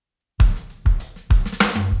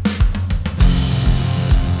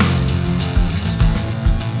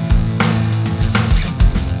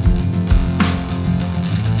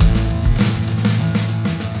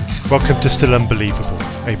Welcome to Still Unbelievable,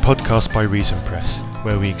 a podcast by Reason Press,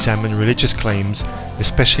 where we examine religious claims,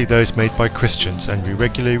 especially those made by Christians, and we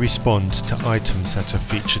regularly respond to items that are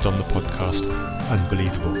featured on the podcast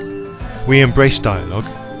Unbelievable. We embrace dialogue,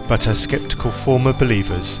 but as skeptical former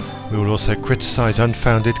believers, we will also criticize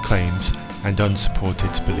unfounded claims and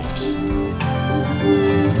unsupported beliefs.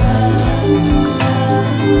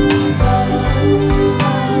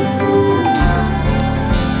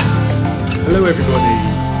 Hello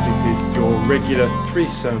everybody. It is your regular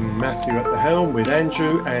threesome, Matthew at the helm with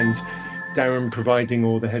Andrew and Darren providing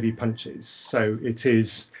all the heavy punches. So it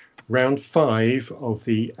is round 5 of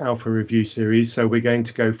the Alpha review series. So we're going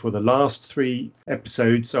to go for the last 3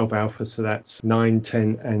 episodes of Alpha. So that's 9,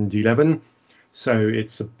 10 and 11. So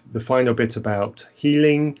it's the final bit about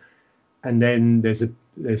healing. And then there's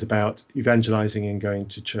about evangelizing and going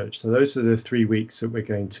to church. So those are the 3 weeks that we're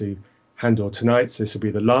going to handle tonight. So this will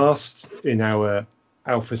be the last in our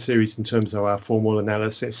Alpha series in terms of our formal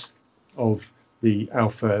analysis of the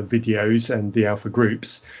Alpha videos and the Alpha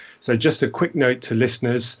groups. So just a quick note to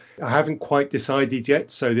listeners, I haven't quite decided yet,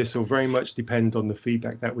 so this will very much depend on the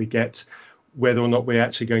feedback that we get, whether or not we're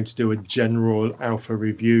actually going to do a general Alpha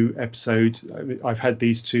review episode. I've had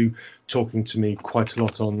these two talking to me quite a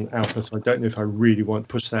lot on Alpha, so I don't know if I really want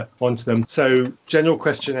to push that onto them. So general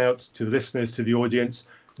question out to the listeners, to the audience.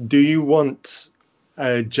 Do you want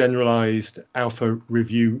a generalized Alpha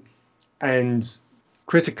review? And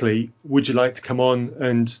critically, would you like to come on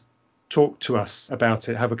and talk to us about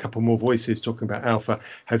it? Have a couple more voices talking about Alpha.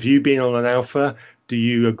 Have you been on an Alpha? Do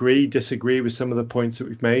you agree, disagree with some of the points that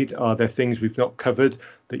we've made? Are there things we've not covered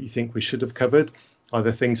that you think we should have covered? Are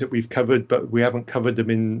there things that we've covered, but we haven't covered them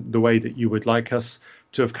in the way that you would like us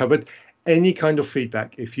to have covered? Any kind of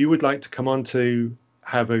feedback. If you would like to come on to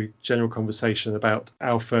have a general conversation about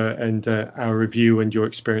Alpha and our review and your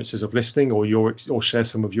experiences of listening, or share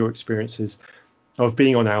some of your experiences of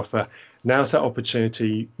being on Alpha, now's that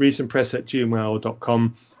opportunity.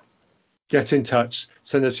 reasonpress@gmail.com. Get in touch,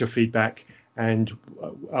 send us your feedback, and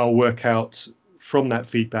I'll work out from that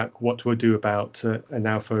feedback what we'll do about an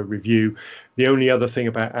Alpha review. The only other thing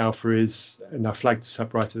about Alpha is, and I flagged this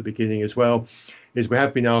up right at the beginning as well, is we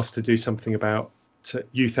have been asked to do something about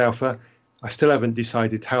Youth Alpha. I still haven't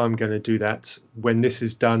decided how I'm going to do that. When this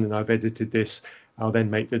is done and I've edited this, I'll then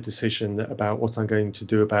make the decision about what I'm going to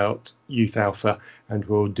do about Youth Alpha, and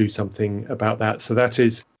we'll do something about that. So that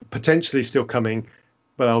is potentially still coming,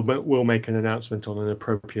 but we'll make an announcement on an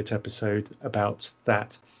appropriate episode about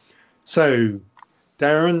that. So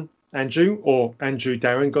Darren, Andrew, or Andrew,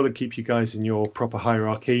 Darren, got to keep you guys in your proper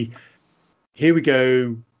hierarchy. Here we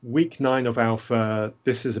go. Week 9 of Alpha.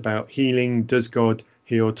 This is about healing. Does God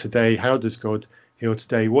heal today? How does God heal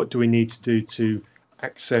today? What do we need to do to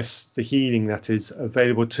access the healing that is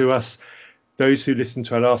available to us? Those who listened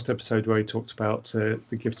to our last episode where we talked about the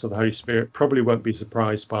gifts of the Holy Spirit probably won't be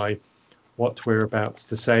surprised by what we're about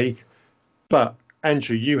to say. But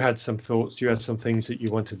Andrew, you had some thoughts. You had some things that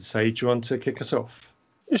you wanted to say. Do you want to kick us off?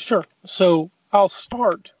 Sure. So I'll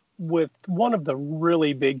start with one of the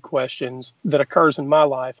really big questions that occurs in my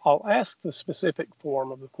life. I'll ask the specific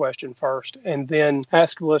form of the question first, and then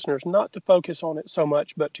ask the listeners not to focus on it so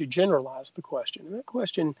much, but to generalize the question. And that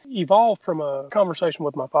question evolved from a conversation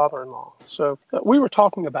with my father-in-law. So we were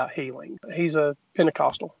talking about healing. He's a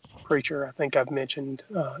Pentecostal preacher, I think I've mentioned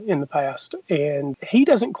in the past. And he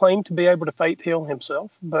doesn't claim to be able to faith heal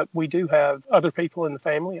himself, but we do have other people in the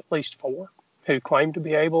family, at least 4, who claim to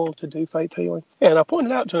be able to do faith healing. And I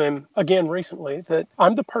pointed out to him again recently that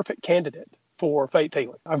I'm the perfect candidate for faith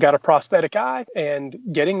healing. I've got a prosthetic eye, and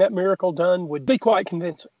getting that miracle done would be quite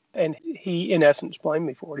convincing. And he, in essence, blamed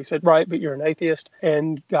me for it. He said, right, but you're an atheist,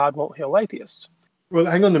 and God won't heal atheists. Well,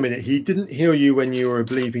 hang on a minute. He didn't heal you when you were a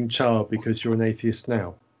believing child because you're an atheist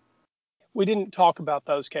now. We didn't talk about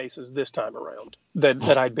those cases this time around,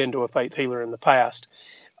 that I'd been to a faith healer in the past.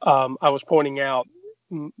 I was pointing out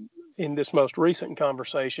in this most recent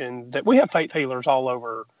conversation that we have faith healers all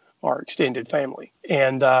over our extended family.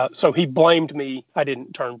 And so he blamed me. I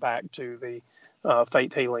didn't turn back to the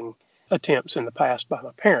faith healing attempts in the past by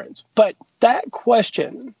my parents. But that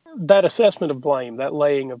question, that assessment of blame, that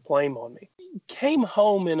laying of blame on me, came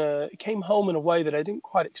home in a way that I didn't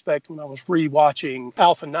quite expect when I was rewatching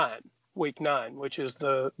Alpha 9. Week 9, which is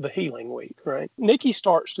the healing week, right? Nikki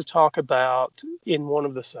starts to talk about in one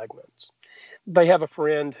of the segments. They have a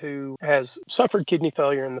friend who has suffered kidney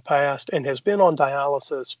failure in the past and has been on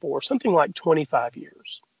dialysis for something like 25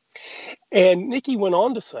 years. And Nikki went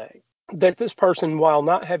on to say that this person, while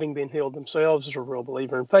not having been healed themselves, is a real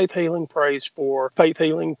believer in faith healing, prays for faith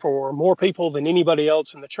healing for more people than anybody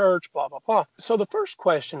else in the church, blah, blah, blah. So the first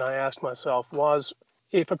question I asked myself was,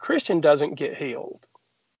 if a Christian doesn't get healed,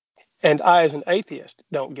 and I as an atheist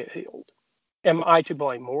don't get healed, am I to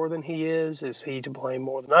blame more than he is? Is he to blame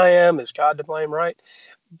more than I am? Is God to blame, right?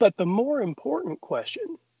 But the more important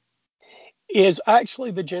question is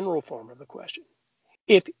actually the general form of the question.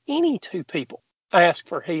 If any two people ask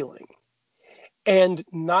for healing and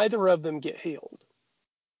neither of them get healed,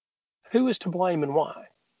 who is to blame and why?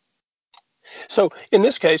 So in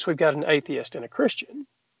this case, we've got an atheist and a Christian,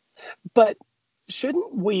 but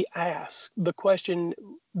shouldn't we ask the question,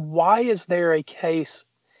 why is there a case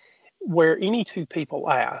where any two people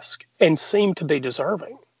ask and seem to be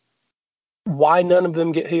deserving? Why none of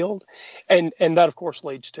them get healed? And that, of course,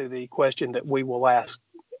 leads to the question that we will ask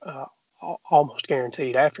uh, almost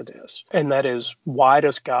guaranteed after this, and that is, why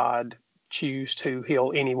does God choose to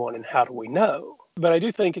heal anyone, and how do we know? But I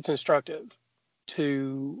do think it's instructive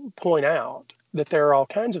to point out that there are all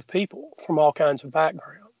kinds of people from all kinds of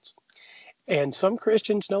backgrounds, and some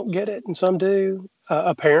Christians don't get it and some do.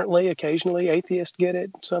 Apparently, occasionally atheists get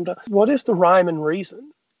it, some don't. What is the rhyme and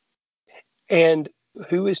reason? And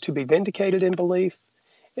who is to be vindicated in belief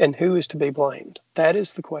and who is to be blamed? That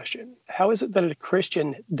is the question. How is it that a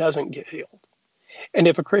Christian doesn't get healed? And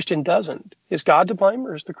if a Christian doesn't, is God to blame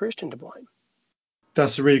or is the Christian to blame?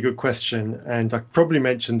 That's a really good question. And I probably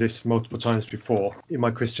mentioned this multiple times before. In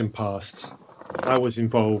my Christian past, I was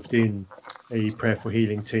involved in a prayer for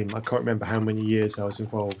healing team. I can't remember how many years I was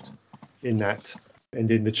involved in that and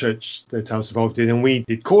in the church that I was involved in. And we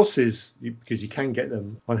did courses, because you can get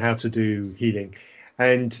them, on how to do healing.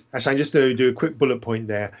 And actually, I'm just going to do a quick bullet point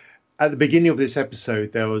there. At the beginning of this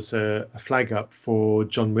episode, there was a flag up for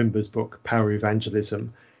John Wimber's book, Power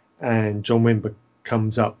Evangelism. And John Wimber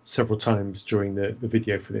comes up several times during the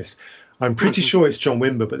video for this. I'm pretty sure it's John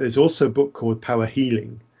Wimber, but there's also a book called Power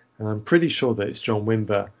Healing. And I'm pretty sure that it's John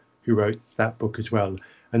Wimber who wrote that book as well.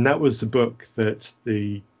 And that was the book that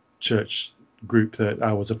the church group that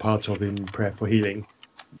I was a part of in Prayer for Healing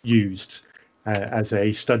used as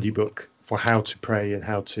a study book for how to pray and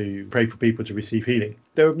how to pray for people to receive healing.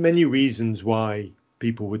 There are many reasons why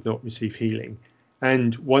people would not receive healing.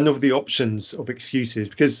 And one of the options of excuses,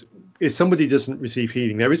 because if somebody doesn't receive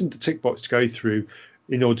healing, there isn't a tick box to go through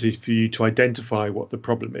in order for you to identify what the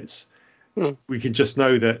problem is. We can just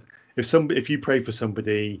know that if you pray for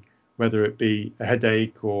somebody, whether it be a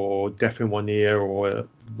headache or deaf in one ear or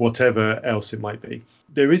whatever else it might be,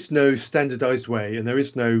 there is no standardized way and there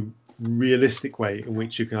is no realistic way in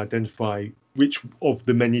which you can identify which of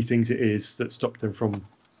the many things it is that stop them from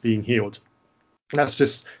being healed. That's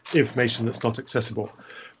just information that's not accessible.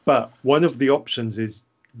 But one of the options is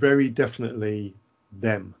very definitely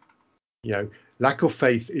them. Lack of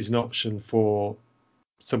faith is an option for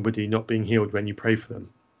somebody not being healed when you pray for them.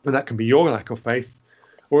 And that can be your lack of faith,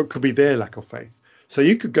 or it could be their lack of faith. So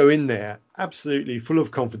you could go in there absolutely full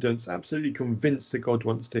of confidence, absolutely convinced that God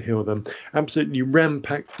wants to heal them, absolutely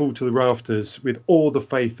ram-packed full to the rafters with all the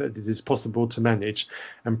faith that it is possible to manage,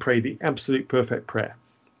 and pray the absolute perfect prayer.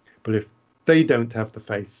 But if they don't have the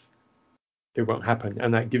faith, it won't happen.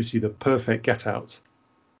 And that gives you the perfect get out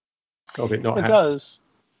of it not happening. It does.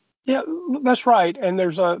 Yeah, that's right. And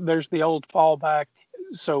there's the old fallback.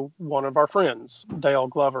 So one of our friends, Dale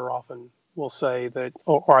Glover, often will say that,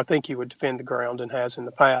 or I think he would defend the ground and has in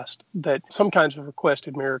the past, that some kinds of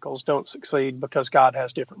requested miracles don't succeed because God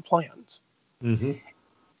has different plans. Mm-hmm.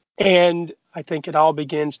 And I think it all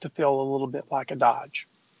begins to feel a little bit like a dodge,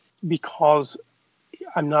 because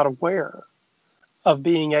I'm not aware of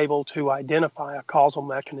being able to identify a causal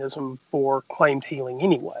mechanism for claimed healing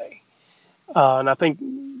anyway. And I think,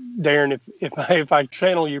 Darren, if I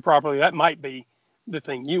channel you properly, that might be the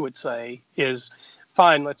thing you would say is,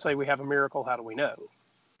 fine, let's say we have a miracle, how do we know?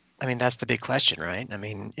 I mean, that's the big question, right? I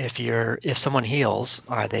mean, if someone heals,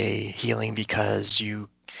 are they healing because you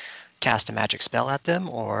cast a magic spell at them,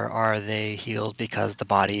 or are they healed because the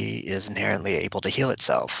body is inherently able to heal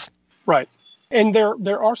itself? Right. And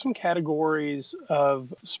there are some categories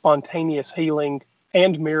of spontaneous healing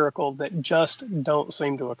and miracle that just don't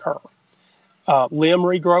seem to occur. Limb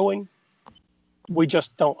regrowing, we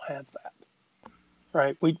just don't have that.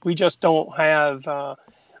 Right. We just don't have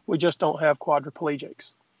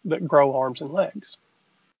quadriplegics that grow arms and legs.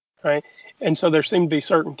 Right. And so there seem to be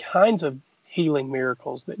certain kinds of healing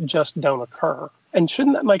miracles that just don't occur. And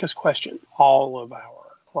shouldn't that make us question all of our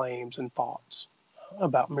claims and thoughts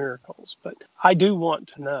about miracles? But I do want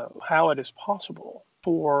to know how it is possible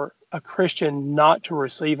for a Christian not to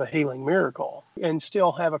receive a healing miracle and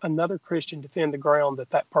still have another Christian defend the ground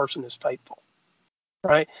that that person is faithful.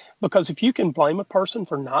 Right? Because if you can blame a person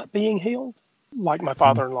for not being healed, like my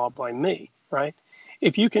father-in-law blamed me, right?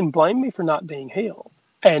 If you can blame me for not being healed,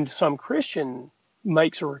 and some Christian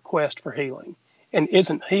makes a request for healing and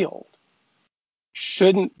isn't healed,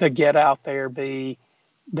 shouldn't the get out there be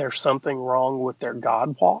there's something wrong with their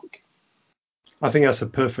God walk? I think that's a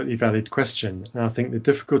perfectly valid question. And I think the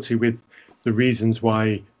difficulty with the reasons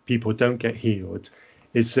why people don't get healed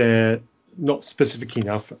is they're not specific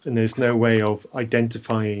enough and there's no way of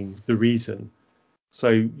identifying the reason.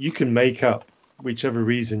 So you can make up whichever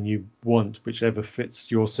reason you want, whichever fits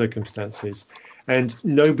your circumstances, and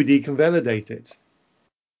nobody can validate it.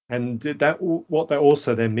 And that what that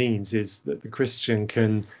also then means is that the Christian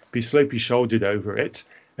can be slopey shouldered over it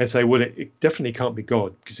and say, well, it definitely can't be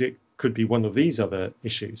God because it could be one of these other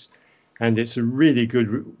issues. And it's a really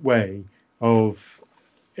good way of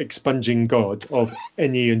expunging God of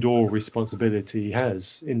any and all responsibility he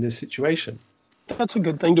has in this situation. That's a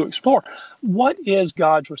good thing to explore. What is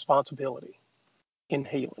God's responsibility in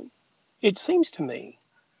healing? It seems to me,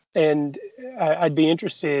 and I'd be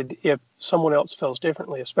interested if someone else feels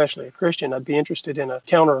differently, especially a Christian, I'd be interested in a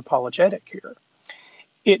counter apologetic here.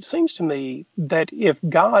 It seems to me that if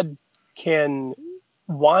God can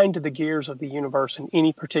wind the gears of the universe in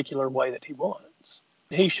any particular way that he wants,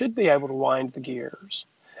 he should be able to wind the gears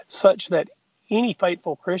such that any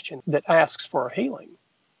faithful Christian that asks for a healing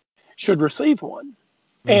should receive one.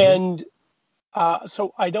 Mm-hmm. And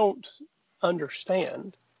so I don't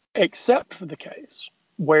understand, except for the case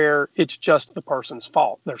where it's just the person's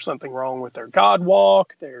fault. There's something wrong with their God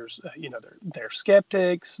walk. There's, they're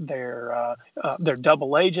skeptics. They're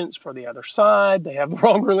double agents for the other side. They have the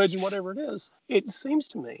wrong religion, whatever it is. It seems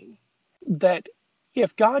to me that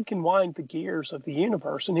if God can wind the gears of the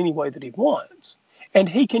universe in any way that he wants, and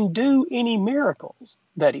he can do any miracles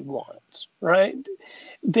that he wants, right?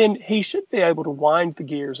 Then he should be able to wind the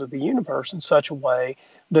gears of the universe in such a way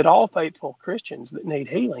that all faithful Christians that need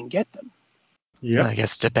healing get them. Yep. I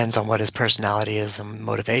guess it depends on what his personality is and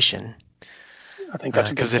motivation. I think that's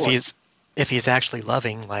a good Because point. if he's actually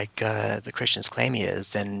loving, like the Christians claim he is,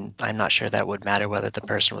 then I'm not sure that would matter whether the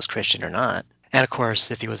person was Christian or not. And of course,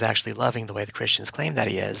 if he was actually loving the way the Christians claim that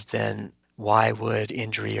he is, then why would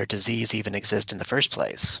injury or disease even exist in the first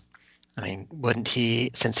place? I mean, wouldn't he,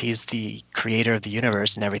 since he's the creator of the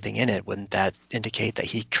universe and everything in it, wouldn't that indicate that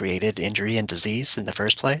he created injury and disease in the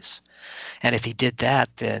first place? And if he did that,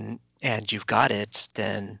 then, and you've got it,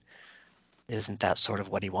 then isn't that sort of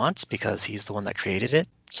what he wants because he's the one that created it?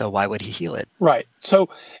 So why would he heal it? Right. So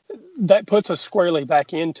that puts us squarely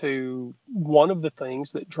back into one of the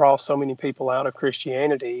things that draws so many people out of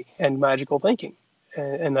Christianity and magical thinking.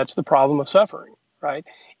 And that's the problem of suffering, right?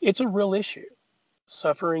 It's a real issue.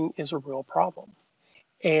 Suffering is a real problem.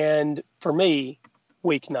 And for me,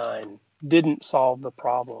 week 9 didn't solve the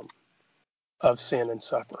problem of sin and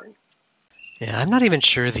suffering. Yeah, I'm not even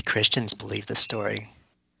sure the Christians believe this story,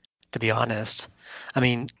 to be honest. I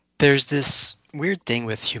mean, there's this weird thing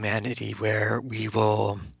with humanity where we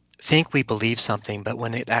will think we believe something, but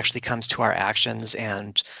when it actually comes to our actions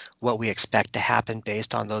and what we expect to happen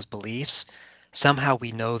based on those beliefs, somehow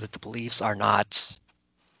we know that the beliefs are not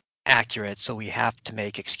accurate, so we have to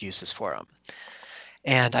make excuses for them.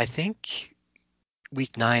 And I think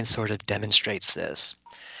week 9 sort of demonstrates this.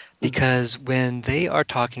 Because when they are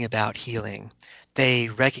talking about healing, they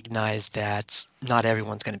recognize that not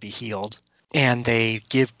everyone's going to be healed, and they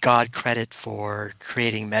give God credit for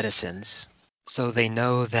creating medicines. So they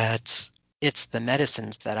know that it's the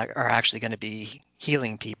medicines that are actually going to be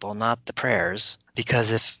healing people, not the prayers.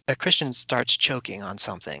 Because if a Christian starts choking on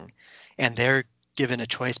something and they're given a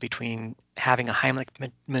choice between having a Heimlich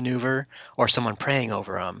maneuver or someone praying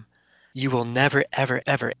over them, you will never, ever,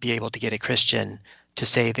 ever be able to get a Christian to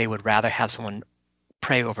say they would rather have someone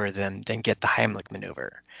pray over them than get the Heimlich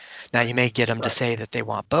maneuver. Now, you may get them to Right. say that they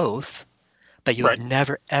want both, but you would Right.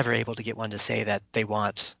 never, ever able to get one to say that they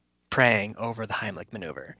want praying over the Heimlich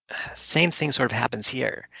maneuver. Same thing sort of happens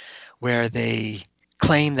here, where they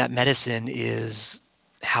claim that medicine is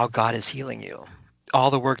how God is healing you. All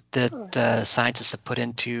the work that scientists have put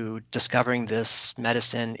into discovering this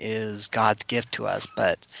medicine is God's gift to us,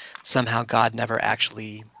 but somehow God never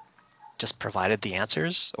actually just provided the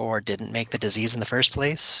answers or didn't make the disease in the first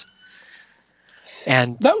place.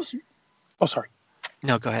 And That was, oh, sorry.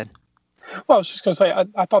 no, go ahead. Well, I was just going to say,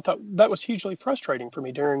 I thought that was hugely frustrating for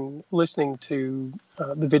me during listening to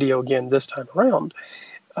the video again this time around.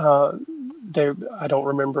 I don't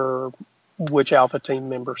remember which Alpha team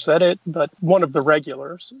member said it, but one of the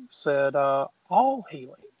regulars said, all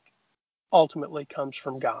healing ultimately comes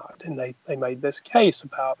from God. And they made this case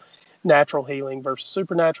about natural healing versus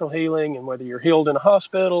supernatural healing and whether you're healed in a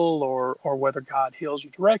hospital or whether God heals you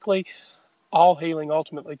directly. All healing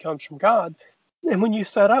ultimately comes from God. And when you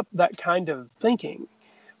set up that kind of thinking,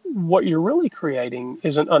 what you're really creating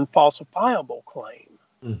is an unfalsifiable claim.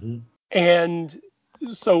 Mm-hmm. And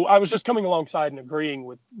so I was just coming alongside and agreeing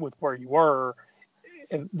with where you were.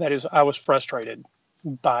 And that is, I was frustrated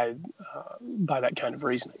by that kind of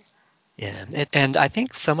reasoning. Yeah, and I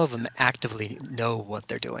think some of them actively know what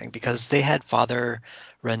they're doing because they had Father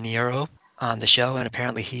Raniero on the show, and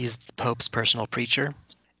apparently he's the Pope's personal preacher.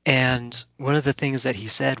 And one of the things that he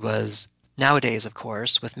said was, nowadays, of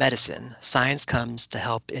course, with medicine, science comes to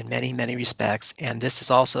help in many, many respects, and this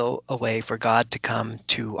is also a way for God to come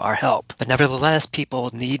to our help. But nevertheless, people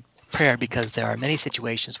need prayer because there are many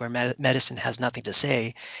situations where medicine has nothing to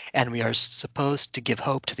say, and we are supposed to give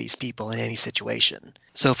hope to these people in any situation.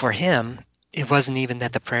 So for him, it wasn't even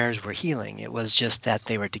that the prayers were healing, it was just that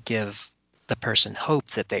they were to give the person hope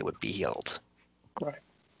that they would be healed. Right.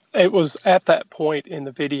 It was at that point in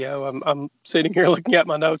the video, I'm sitting here looking at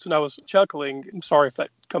my notes and I was chuckling. I'm sorry if that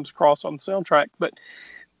comes across on the soundtrack, but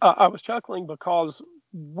I was chuckling because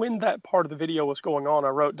when that part of the video was going on, I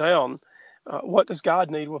wrote down, what does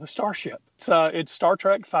God need with a starship? It's Star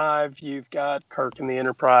Trek V. You've got Kirk and the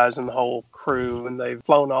Enterprise and the whole crew, and they've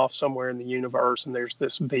flown off somewhere in the universe, and there's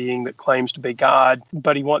this being that claims to be God,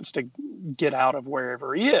 but he wants to get out of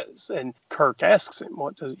wherever he is. And Kirk asks him,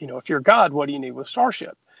 if you're God, what do you need with a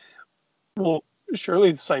starship? Well,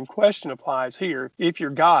 surely the same question applies here. If you're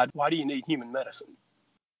God, why do you need human medicine?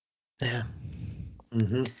 Yeah.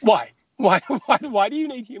 Mm-hmm. Why? Why do you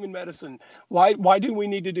need human medicine? Why do we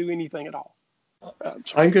need to do anything at all?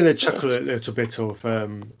 I'm going to chuckle a little bit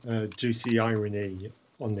of juicy irony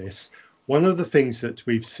on this. One of the things that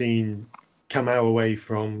we've seen come our way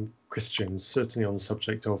from Christians, certainly on the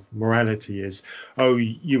subject of morality, is, oh,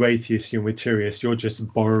 you atheists, you materialists, you're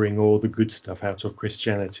just borrowing all the good stuff out of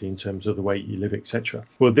Christianity in terms of the way you live, etc.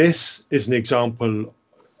 Well, this is an example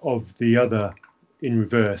of the other in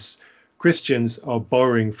reverse. Christians are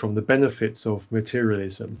borrowing from the benefits of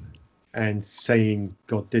materialism and saying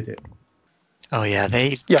God did it. Oh yeah,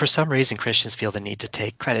 for some reason, Christians feel the need to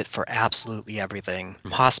take credit for absolutely everything,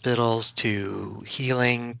 from hospitals to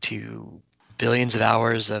healing to billions of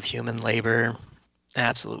hours of human labor,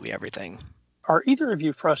 absolutely everything. Are either of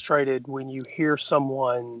you frustrated when you hear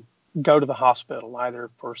someone go to the hospital,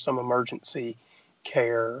 either for some emergency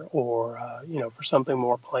care or for something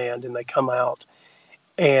more planned, and they come out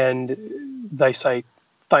and they say,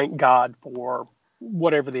 "Thank God for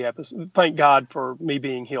whatever the episode. Thank God for me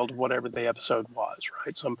being healed of whatever the episode was."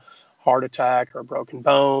 Right, some heart attack or a broken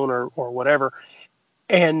bone or whatever,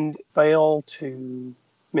 and fail to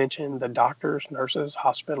mention the doctors, nurses,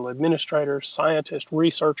 hospital administrators, scientists,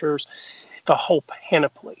 researchers, the whole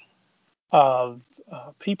panoply of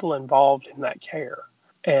people involved in that care.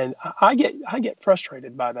 And I get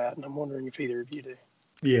frustrated by that, and I'm wondering if either of you do.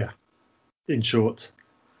 Yeah, in short.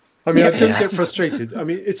 I mean, I don't Yeah. get frustrated. I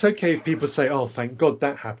mean, it's okay if people say, oh, thank God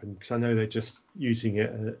that happened, because I know they're just using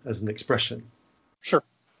it as an expression. Sure.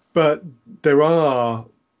 But there are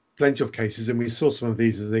plenty of cases, and we saw some of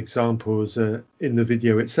these as examples in the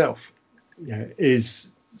video itself.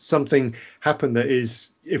 Is something happened that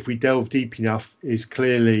is, if we delve deep enough, is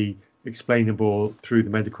clearly explainable through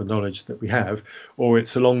the medical knowledge that we have, or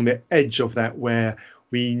it's along the edge of that where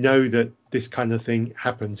we know that this kind of thing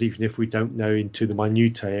happens, even if we don't know into the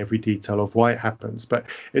minutiae every detail of why it happens. But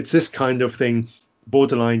it's this kind of thing,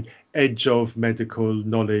 borderline edge of medical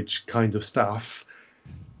knowledge kind of stuff,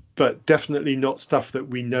 but definitely not stuff that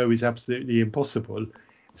we know is absolutely impossible.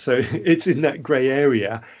 So it's in that grey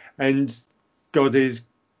area, and God is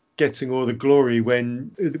getting all the glory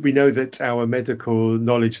when we know that our medical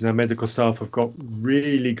knowledge and our medical staff have got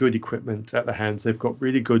really good equipment at their hands. They've got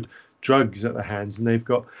really good drugs at their hands, and they've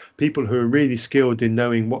got people who are really skilled in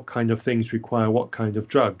knowing what kind of things require what kind of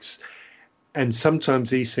drugs. And sometimes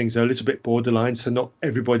these things are a little bit borderline, so not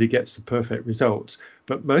everybody gets the perfect result,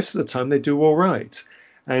 but most of the time they do all right.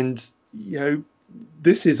 And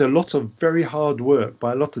this is a lot of very hard work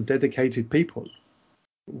by a lot of dedicated people.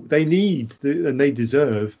 They need and they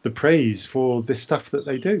deserve the praise for this stuff that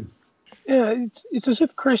they do. Yeah, it's as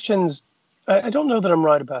if Christians. I don't know that I'm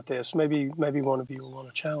right about this. Maybe one of you will want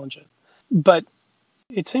to challenge it, but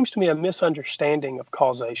it seems to me a misunderstanding of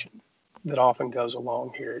causation that often goes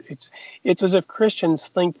along here. It's as if Christians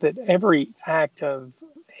think that every act of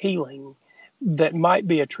healing that might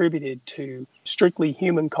be attributed to strictly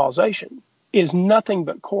human causation is nothing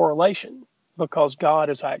but correlation, because God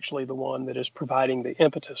is actually the one that is providing the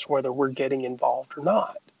impetus, whether we're getting involved or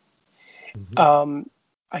not. Mm-hmm.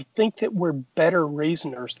 I think that we're better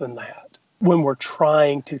reasoners than that when we're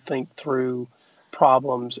trying to think through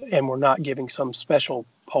problems and we're not giving some special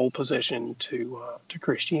pole position to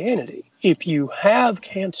Christianity. If you have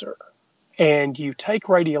cancer and you take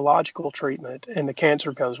radiological treatment and the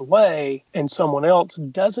cancer goes away, and someone else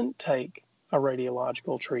doesn't take a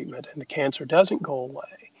radiological treatment and the cancer doesn't go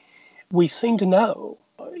away, we seem to know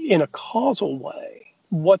in a causal way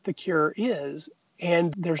what the cure is,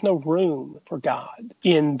 and there's no room for God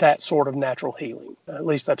in that sort of natural healing. At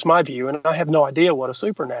least that's my view, and I have no idea what a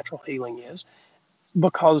supernatural healing is,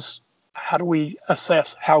 because how do we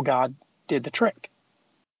assess how God did the trick,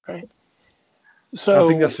 right? So I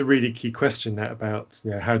think that's a really key question, that about,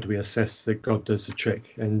 how do we assess that God does the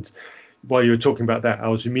trick? And while you were talking about that, I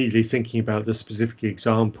was immediately thinking about the specific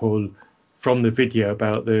example from the video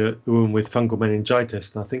about the woman with fungal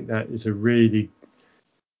meningitis. And I think that is a really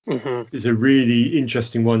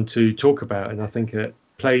interesting one to talk about. And I think it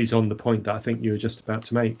plays on the point that I think you were just about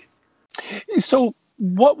to make. So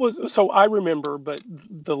I remember, but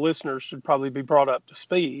the listeners should probably be brought up to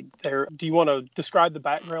speed there. Do you want to describe the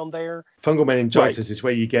background there? Fungal meningitis is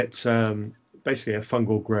where you get basically a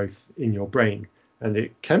fungal growth in your brain, and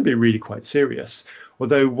it can be really quite serious.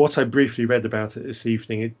 Although what I briefly read about it this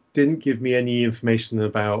evening, it didn't give me any information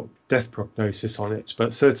about death prognosis on it,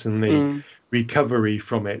 but certainly recovery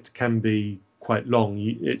from it can be quite long.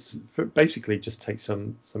 It's basically just take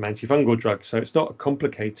some antifungal drugs, so it's not a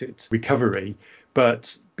complicated recovery.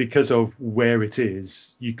 But because of where it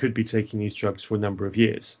is, you could be taking these drugs for a number of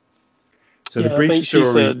years. So the I brief think story,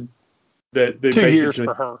 she said the 2 years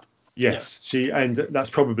for her. Yes, and that's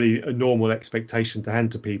probably a normal expectation to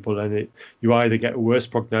hand to people. And you either get a worse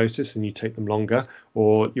prognosis and you take them longer,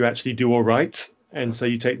 or you actually do all right, and so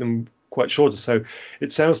you take them quite shorter. So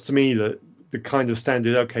it sounds to me that the kind of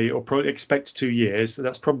standard, okay, you'll probably expect 2 years. So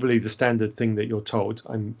that's probably the standard thing that you're told.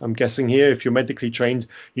 I'm guessing here. If you're medically trained,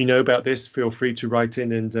 you know about this. Feel free to write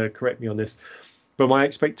in and correct me on this. But my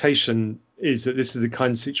expectation is that this is the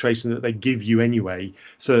kind of situation that they give you anyway,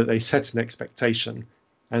 so that they set an expectation,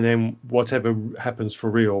 and then whatever happens for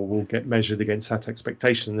real will get measured against that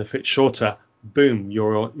expectation. And if it's shorter, boom,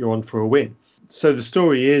 you're on for a win. So the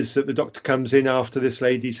story is that the doctor comes in after this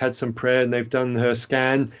lady's had some prayer and they've done her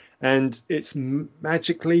scan, and it's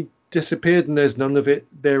magically disappeared and there's none of it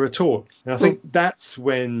there at all. And I think that's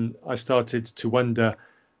when I started to wonder,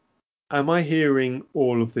 am I hearing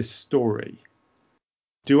all of this story?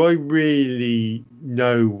 Do I really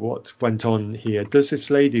know what went on here? Does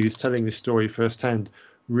this lady who's telling this story firsthand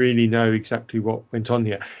really know exactly what went on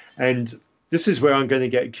here? And this is where I'm going to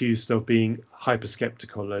get accused of being hyper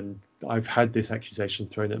skeptical, and I've had this accusation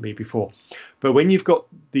thrown at me before. But when you've got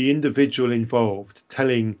the individual involved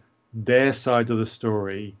telling their side of the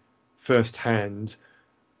story firsthand,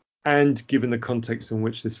 and given the context in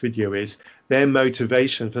which this video is, their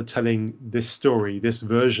motivation for telling this story, this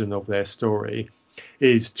version of their story,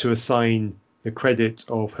 is to assign the credit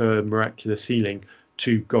of her miraculous healing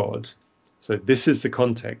to God. So this is the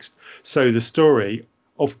context. So the story,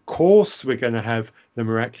 of course, we're going to have the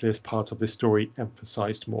miraculous part of the story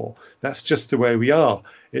emphasized more. That's just the way we are.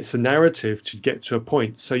 It's a narrative to get to a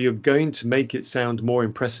point. So you're going to make it sound more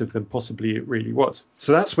impressive than possibly it really was.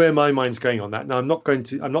 So that's where my mind's going on that. Now, I'm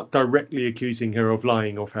not directly accusing her of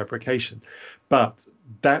lying or fabrication, but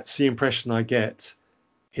that's the impression I get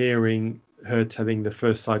hearing her telling the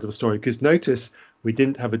first side of the story. Because notice, we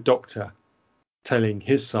didn't have a doctor telling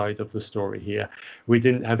his side of the story here. We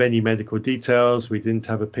didn't have any medical details. We didn't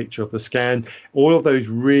have a picture of the scan. All of those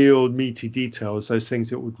real meaty details, those things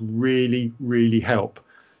that would really, really help.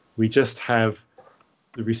 We just have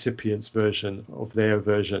the recipient's version of their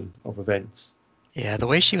version of events. Yeah, the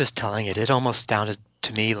way she was telling it, it almost sounded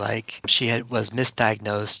to me like was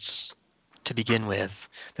misdiagnosed to begin with.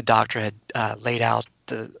 The doctor had laid out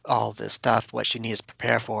all this stuff, what she needs to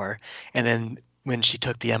prepare for, and then when she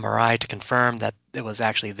took the MRI to confirm that it was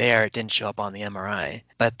actually there, it didn't show up on the MRI.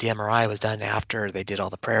 But the MRI was done after they did all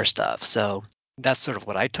the prayer stuff. So that's sort of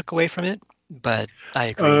what I took away from it. But I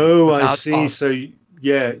agree. Oh, I see. So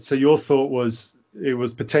yeah, so your thought was it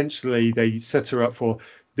was potentially they set her up for,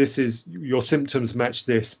 this is your symptoms match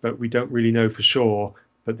this, but we don't really know for sure,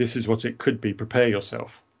 but this is what it could be. Prepare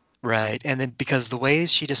yourself. Right. And then because the way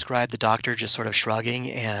she described the doctor just sort of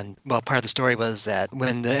shrugging, and well, part of the story was that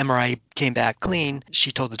when the MRI came back clean,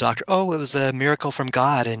 she told the doctor, "Oh, it was a miracle from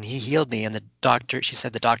God and he healed me." And she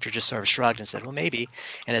said the doctor just sort of shrugged and said, "Well, maybe."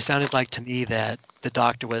 And it sounded like to me that the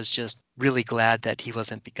doctor was just really glad that he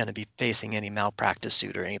wasn't going to be facing any malpractice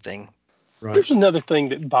suit or anything. Right. There's another thing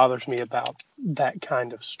that bothers me about that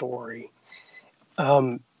kind of story.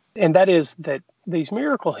 And that is that these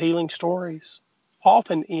miracle healing stories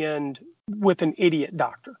often end with an idiot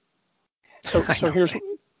doctor. So I know, here's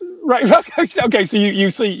right? Right. Okay. So you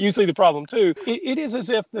see the problem too. It is as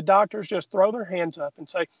if the doctors just throw their hands up and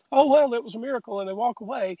say, "Oh well, it was a miracle," and they walk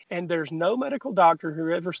away. And there's no medical doctor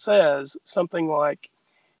who ever says something like,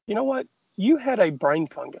 "You know what? You had a brain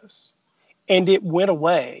fungus, and it went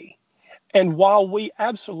away. And while we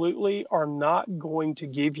absolutely are not going to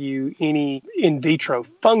give you any in vitro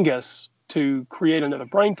fungus to create another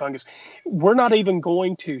brain fungus, we're not even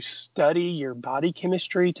going to study your body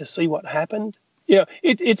chemistry to see what happened."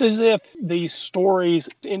 It's as if these stories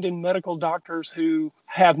end in medical doctors who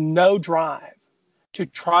have no drive to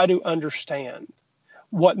try to understand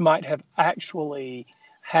what might have actually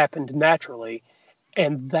happened naturally.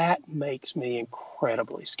 And that makes me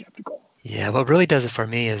incredibly skeptical. Yeah, what really does it for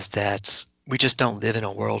me is that we just don't live in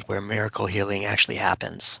a world where miracle healing actually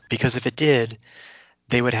happens. Because if it did,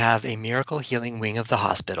 they would have a miracle healing wing of the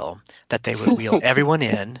hospital that they would wheel everyone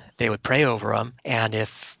in, they would pray over them, and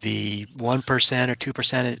if the 1% or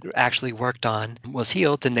 2% it actually worked on was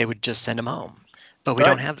healed, then they would just send them home. But we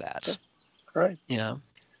don't Right. have that, Right. you know?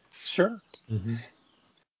 Sure. Mm-hmm.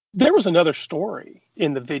 There was another story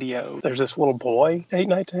in the video. There's this little boy, 8,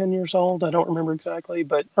 9, 10 years old. I don't remember exactly,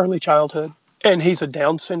 but early childhood. And he's a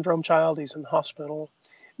Down syndrome child. He's in the hospital,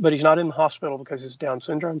 but he's not in the hospital because he's a Down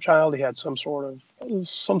syndrome child. He had some sort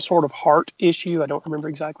of heart issue. I don't remember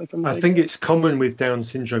exactly from the I think video. it's common with Down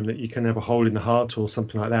syndrome that you can have a hole in the heart or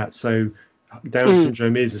something like that. So Down Mm,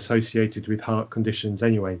 syndrome is associated with heart conditions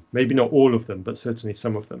anyway. Maybe not all of them, but certainly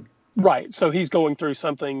some of them. right. So he's going through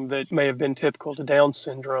something that may have been typical to Down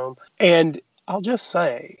syndrome. And I'll just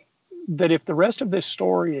say that if the rest of this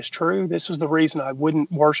story is true, this is the reason I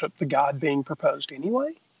wouldn't worship the God being proposed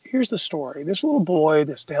anyway. Here's the story. This little boy,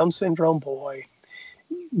 this Down syndrome boy,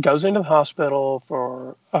 goes into the hospital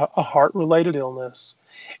for a heart related illness.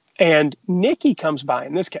 And Nikki comes by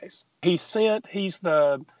in this case. He's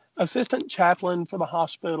the assistant chaplain for the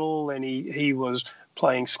hospital, and he was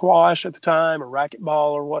playing squash at the time or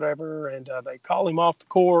racquetball or whatever. And they call him off the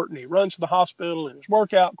court, and he runs to the hospital in his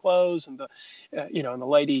workout clothes. And and the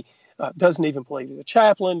lady doesn't even believe he's a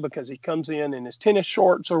chaplain because he comes in his tennis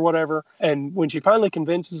shorts or whatever. And when she finally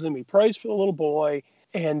convinces him, he prays for the little boy.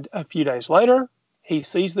 And a few days later, he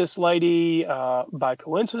sees this lady by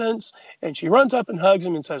coincidence, and she runs up and hugs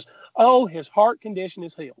him and says, "Oh, his heart condition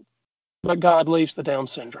is healed, but God leaves the Down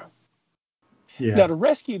syndrome." Now, Yeah. to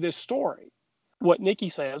rescue this story, what Nikki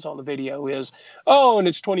says on the video is, "Oh, and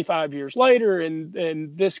it's 25 years later,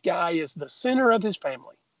 and this guy is the center of his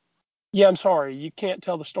family." Yeah, I'm sorry, you can't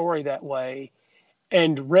tell the story that way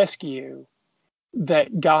and rescue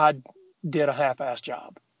that God did a half-assed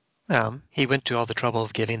job. He went to all the trouble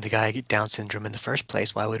of giving the guy Down syndrome in the first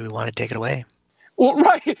place. Why would we want to take it away? Well,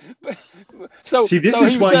 right. So See, this so he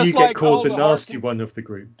is was why you just get like, called "Oh, the the heart nasty can." one of the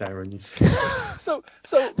group, Darren. You see. Well,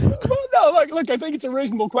 no, look, I think it's a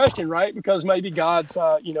reasonable question, right? Because maybe God's,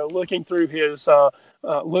 looking through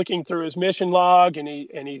his mission log, and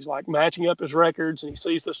he's like matching up his records, and he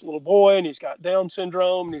sees this little boy, and he's got Down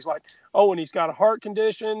syndrome, and he's like, "Oh, and he's got a heart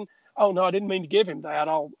condition. Oh no, I didn't mean to give him that.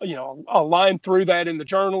 I'll line through that in the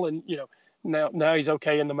journal, and now he's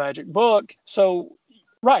okay in the magic book." So,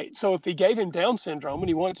 right. So if he gave him Down syndrome and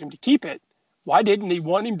he wants him to keep it, why didn't he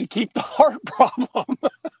want him to keep the heart problem?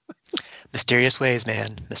 Mysterious ways,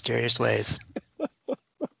 man. Mysterious ways.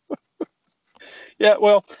 Yeah,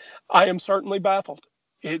 well, I am certainly baffled.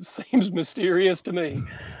 It seems mysterious to me.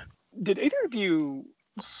 Did either of you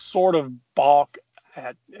sort of balk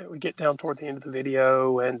at? We get down toward the end of the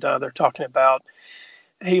video, and they're talking about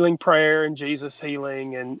healing prayer and Jesus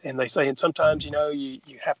healing, and they say, and sometimes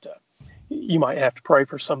you might have to pray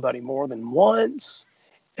for somebody more than once,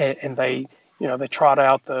 and they trot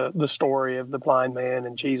out the story of the blind man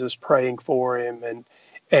and Jesus praying for him,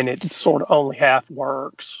 and it sort of only half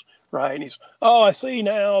works, right? And he's, "Oh, I see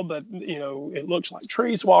now, but it looks like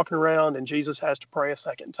trees walking around," and Jesus has to pray a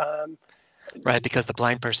second time. Right, because the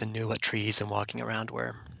blind person knew what trees and walking around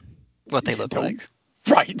were, what they look Don't, like.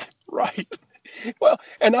 right, right. Well,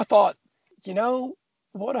 and I thought, you know,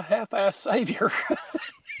 what a half-ass savior.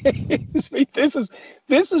 This is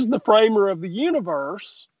the framer of the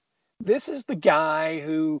universe. This is the guy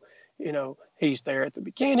who, he's there at the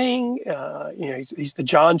beginning. He's the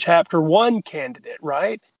John chapter 1 candidate,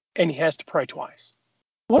 right? And he has to pray twice.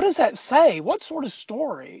 What does that say? What sort of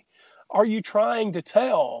story are you trying to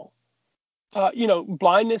tell?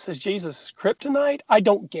 Blindness is Jesus' kryptonite. I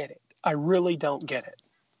don't get it. I really don't get it.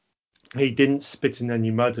 He didn't spit in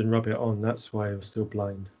any mud and rub it on. That's why I was still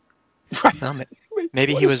blind. Right? Well, I mean,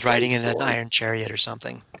 maybe what he a was riding strange in an story. iron chariot or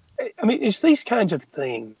something. I mean, it's these kinds of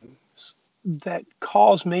things that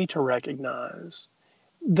cause me to recognize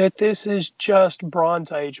that this is just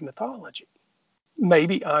Bronze Age mythology.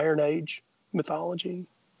 maybe Iron Age mythology.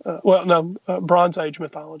 Bronze Age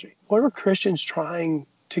mythology. What are Christians trying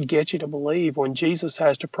to get you to believe when Jesus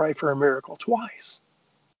has to pray for a miracle twice?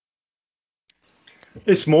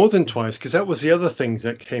 It's more than twice, because that was the other things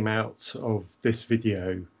that came out of this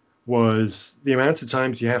video, was the amount of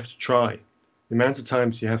times you have to try, the amount of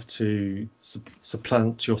times you have to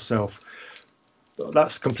supplant yourself.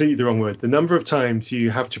 That's completely the wrong word. The number of times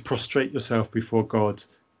you have to prostrate yourself before God,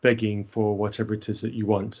 begging for whatever it is that you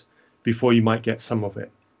want, before you might get some of it.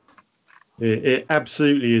 It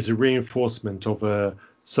absolutely is a reinforcement of a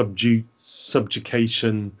subjugation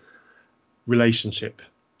relationship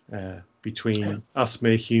between us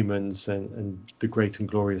mere humans and the great and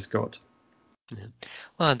glorious God. Yeah.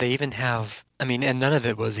 Well, they even have, and none of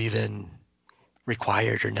it was even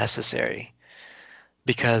required or necessary,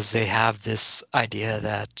 because they have this idea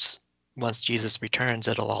that once Jesus returns,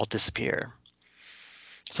 it'll all disappear.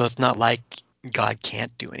 So it's not like God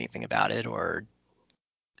can't do anything about it, or,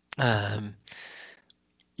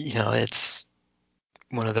 it's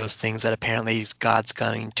one of those things that apparently God's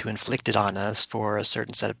going to inflict it on us for a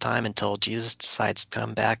certain set of time until Jesus decides to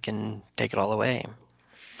come back and take it all away.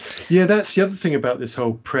 Yeah, that's the other thing about this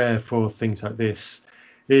whole prayer for things like this,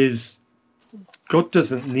 is God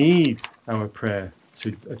doesn't need our prayer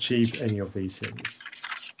to achieve any of these things.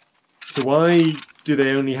 So why do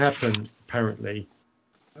they only happen, apparently,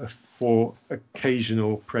 for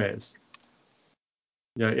occasional prayers?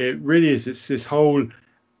 It really is. It's this whole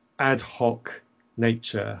ad hoc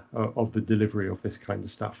nature of the delivery of this kind of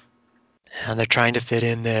stuff. And they're trying to fit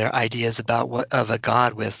in their ideas about of a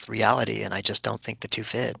God with reality, and I just don't think the two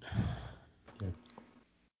fit.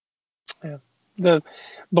 Yeah. The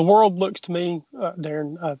world looks to me,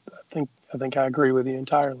 Darren. I think I agree with you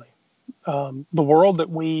entirely. The world that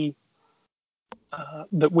we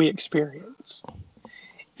experience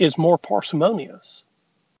is more parsimonious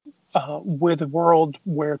with a world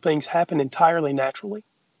where things happen entirely naturally.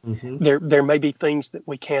 Mm-hmm. There may be things that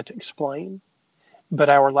we can't explain, but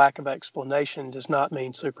our lack of explanation does not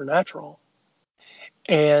mean supernatural.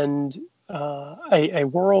 And a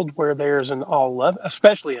world where there's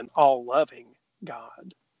especially an all-loving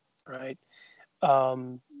God, right?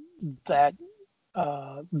 That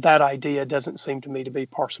idea doesn't seem to me to be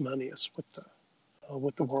parsimonious with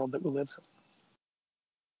the world that we live in.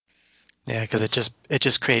 Yeah, because it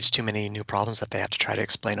just creates too many new problems that they have to try to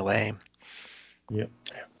explain away. Yeah.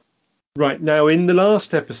 Right, now in the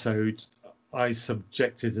last episode, I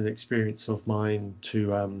subjected an experience of mine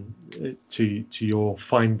to your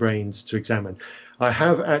fine brains to examine. I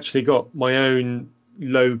have actually got my own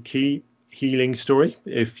low-key healing story,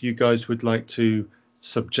 if you guys would like to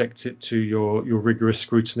subject it to your rigorous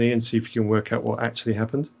scrutiny and see if you can work out what actually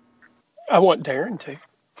happened. I want Darren to.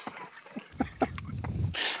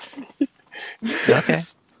 Okay.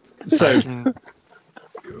 So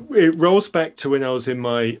it rolls back to when I was in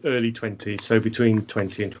my early 20s, so between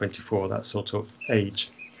 20 and 24, that sort of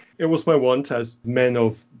age. It was my want, as men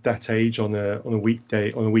of that age, on a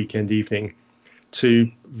weekday, on a weekend evening, to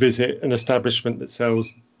visit an establishment that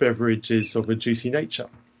sells beverages of a juicy nature.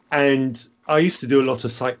 And I used to do a lot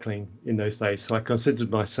of cycling in those days, so I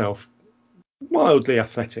considered myself mildly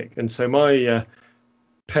athletic. And so my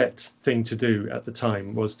pet thing to do at the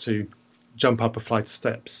time was to jump up a flight of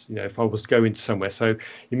steps, if I was to go into somewhere. So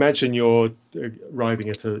imagine you're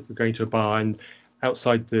going to a bar, and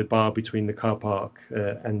outside the bar, between the car park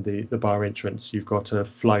and the bar entrance, you've got a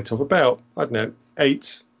flight of about,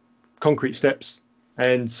 8 concrete steps.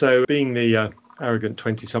 And so, being the arrogant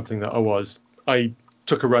 20-something that I was, I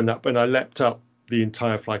took a run up and I leapt up the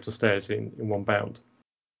entire flight of stairs in one bound.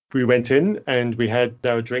 We went in and we had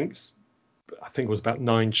our drinks. I think it was about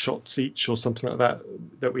 9 shots each or something like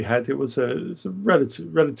that we had. It was a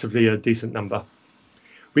relatively a decent number.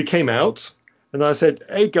 We came out and I said,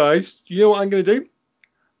 "Hey guys, you know what I'm going to do?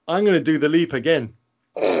 I'm going to do the leap again."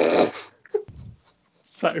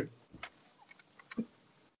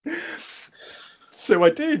 So I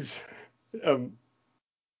did,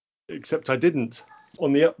 except I didn't.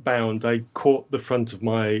 On the upbound, I caught the front of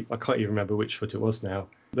I can't even remember which foot it was now.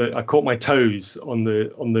 I caught my toes on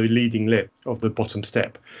the leading lip of the bottom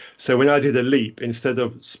step. So when I did a leap, instead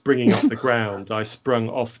of springing off the ground, I sprung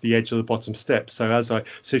off the edge of the bottom step. So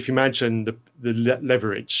if you imagine the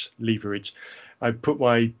leverage, I put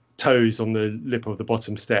my toes on the lip of the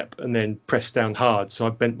bottom step and then pressed down hard. So I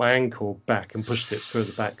bent my ankle back and pushed it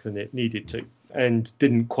further back than it needed to, and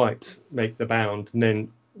didn't quite make the bound, and then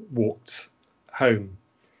walked home.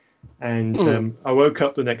 And I woke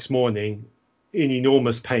up the next morning in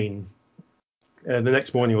enormous pain. The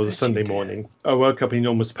next morning was a Sunday morning. I woke up in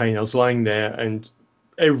enormous pain. I was lying there, and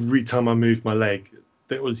every time I moved my leg,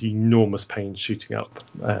 there was enormous pain shooting up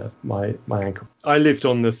my ankle. I lived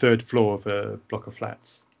on the third floor of a block of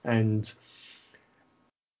flats, and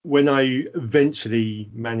when I eventually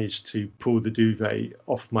managed to pull the duvet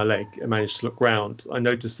off my leg and managed to look round, I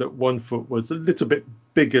noticed that one foot was a little bit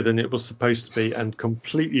bigger than it was supposed to be and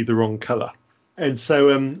completely the wrong colour. And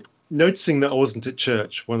so noticing that I wasn't at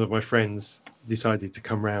church, one of my friends decided to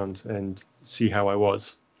come round and see how I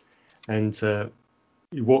was. And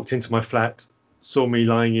he walked into my flat, saw me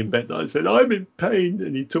lying in bed. I said, I'm in pain.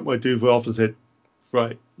 And he took my duvet off and said,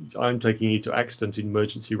 right, I'm taking you to accident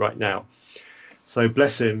emergency right now. So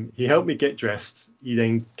bless him, he helped me get dressed. He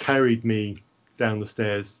then carried me down the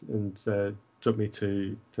stairs and took me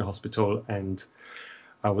to hospital. And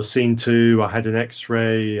I was seen to, I had an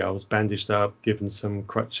x-ray, I was bandaged up, given some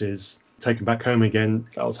crutches, taken back home again.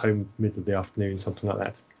 I was home mid of the afternoon, something like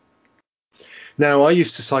that. Now, I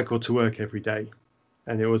used to cycle to work every day,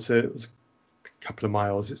 and it was a couple of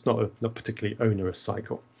miles. It's not particularly onerous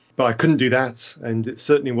cycle. But I couldn't do that, and it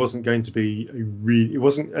certainly wasn't going to be it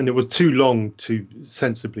wasn't, and it was too long to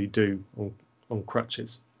sensibly do on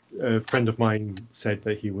crutches. A friend of mine said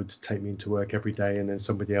that he would take me into work every day, and then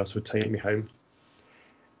somebody else would take me home.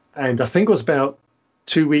 And I think it was about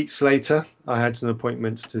 2 weeks later, I had an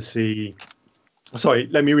appointment to see. Sorry,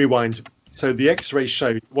 let me rewind. So the X-ray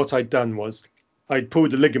showed what I'd done was I'd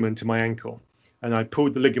pulled a ligament in my ankle, and I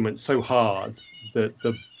pulled the ligament so hard that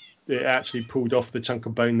it actually pulled off the chunk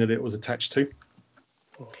of bone that it was attached to.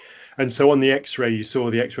 And so on the x-ray, you saw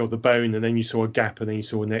the x-ray of the bone, and then you saw a gap, and then you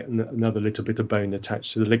saw another little bit of bone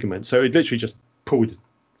attached to the ligament. So it literally just pulled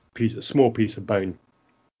a small piece of bone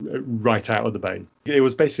right out of the bone. It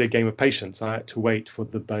was basically a game of patience. I had to wait for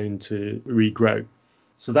the bone to regrow.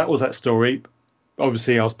 So that was that story.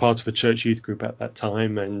 Obviously, I was part of a church youth group at that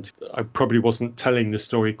time, and I probably wasn't telling the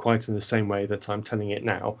story quite in the same way that I'm telling it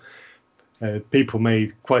now. People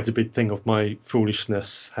made quite a big thing of my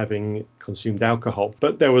foolishness having consumed alcohol,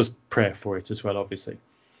 but there was prayer for it as well, obviously.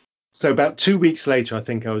 So about 2 weeks later, I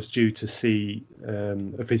think I was due to see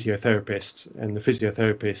a physiotherapist, and the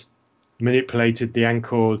physiotherapist manipulated the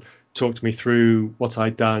ankle, talked me through what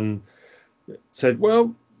I'd done, said,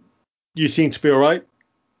 well, you seem to be all right.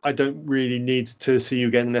 I don't really need to see you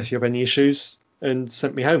again unless you have any issues, and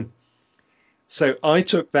sent me home. So I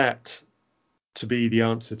took that to be the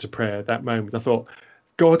answer to prayer at that moment. I thought,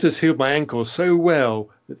 God has healed my ankle so well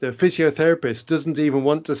that the physiotherapist doesn't even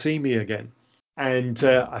want to see me again. And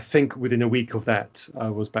I think within a week of that, I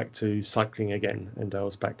was back to cycling again, and I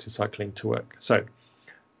was back to cycling to work. So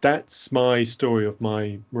that's my story of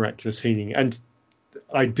my miraculous healing. And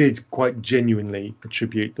I did quite genuinely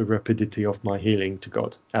attribute the rapidity of my healing to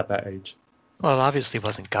God at that age. Well, it obviously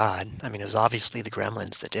wasn't God. I mean, it was obviously the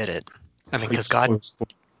gremlins that did it. I mean, because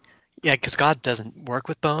God doesn't work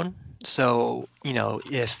with bone. So,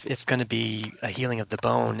 if it's going to be a healing of the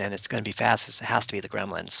bone and it's going to be fast, it has to be the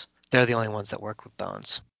gremlins. They're the only ones that work with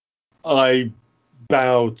bones. I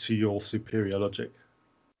bow to your superior logic.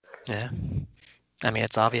 Yeah. I mean,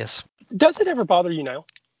 it's obvious. Does it ever bother you now,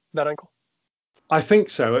 that ankle? I think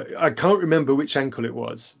so. I can't remember which ankle it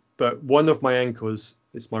was, but one of my ankles,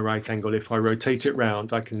 it's my right ankle. If I rotate it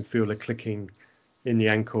round, I can feel a clicking in the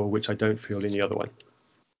ankle, which I don't feel in the other one.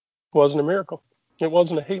 It wasn't a miracle. It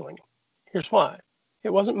wasn't a healing. Here's why.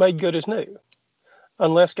 It wasn't made good as new.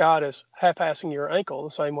 Unless God is half-assing your ankle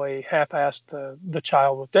the same way he half-assed the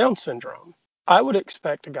child with Down syndrome. I would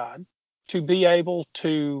expect God to be able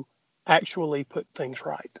to actually put things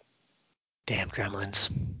right. Damn gremlins.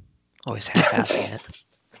 Always half-assing it.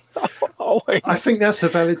 Always. I think that's a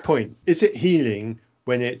valid point. Is it healing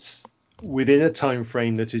when it's within a time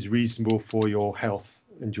frame that is reasonable for your health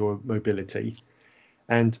and your mobility?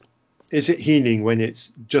 And is it healing when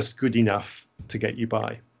it's just good enough to get you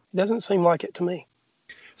by? Doesn't seem like it to me.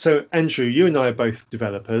 So, Andrew, you and I are both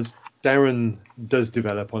developers. Darren does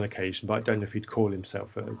develop on occasion, but I don't know if he'd call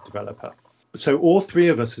himself a developer. So all three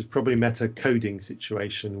of us has probably met a coding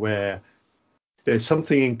situation where there's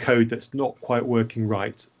something in code that's not quite working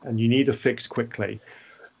right, and you need a fix quickly.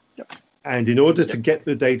 Yep. And in order to get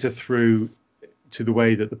the data through to the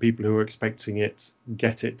way that the people who are expecting it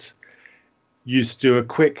get it, you just do a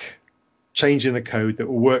quick change in the code that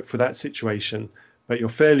will work for that situation, but you're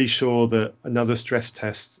fairly sure that another stress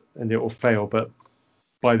test and it will fail, but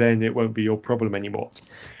by then it won't be your problem anymore.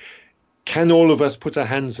 Can all of us put our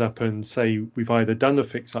hands up and say we've either done a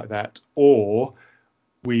fix like that, or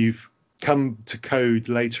we've come to code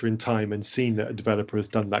later in time and seen that a developer has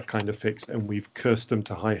done that kind of fix and we've cursed them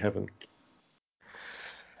to high heaven?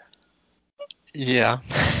 Yeah.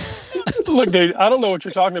 Look, dude, I don't know what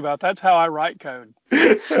you're talking about. That's how I write code.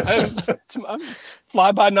 I'm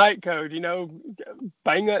fly by night code,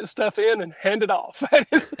 bang that stuff in and hand it off.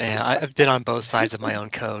 Yeah, I've been on both sides of my own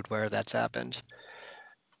code where that's happened,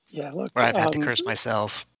 Yeah, look. where I've had to curse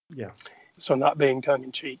myself. Yeah. So not being tongue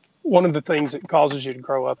in cheek. One of the things that causes you to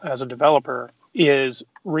grow up as a developer is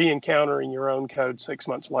re-encountering your own code 6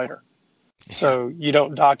 months later. Yeah. So you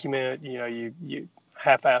don't document, you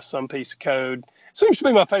half-ass some piece of code. Seems to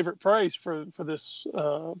be my favorite phrase for this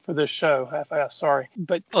show. Half-ass, sorry,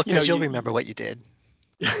 but because you'll remember what you did.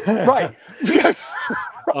 Right.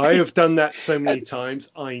 I have done that so many times.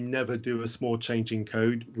 I never do a small change in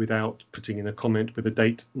code without putting in a comment with a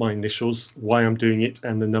date, my initials, why I'm doing it,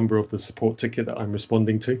 and the number of the support ticket that I'm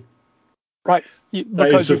responding to. Right,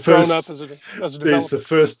 because you've grown up as a developer. There's the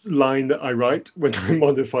first line that I write when I'm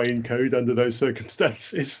modifying code under those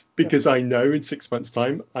circumstances, because I know in 6 months'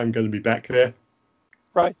 time I'm going to be back there.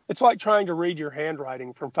 Right. It's like trying to read your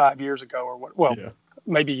handwriting from 5 years ago or what. Well, yeah.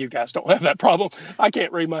 Maybe you guys don't have that problem. I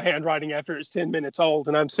can't read my handwriting after it's 10 minutes old,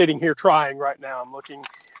 and I'm sitting here trying right now. I'm looking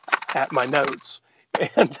at my notes.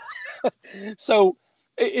 And so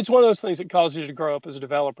it's one of those things that causes you to grow up as a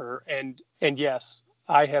developer. And yes,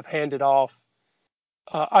 I have handed off.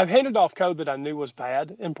 I've handed off code that I knew was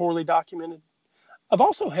bad and poorly documented. I've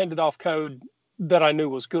also handed off code that I knew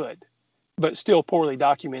was good, but still poorly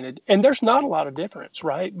documented. And there's not a lot of difference,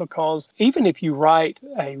 right? Because even if you write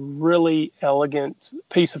a really elegant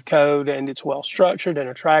piece of code and it's well structured and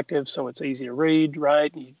attractive, so it's easy to read,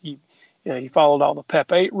 right? You followed all the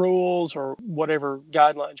PEP 8 rules or whatever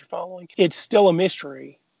guidelines you're following. It's still a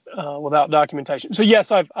mystery without documentation. So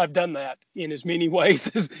yes, I've done that in as many ways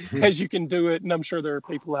as you can do it. And I'm sure there are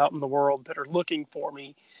people out in the world that are looking for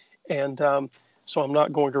me. And so I'm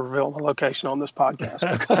not going to reveal the location on this podcast.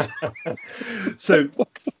 Because So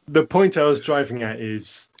the point I was driving at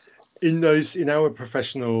is in our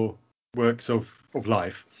professional works of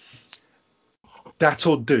life, that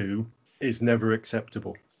or do is never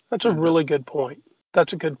acceptable. That's a really good point.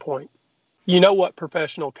 That's a good point. You know what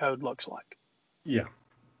professional code looks like. Yeah.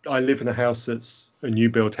 I live in a house that's a new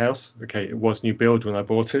build house. Okay, it was new build when I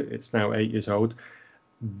bought it. It's now 8 years old.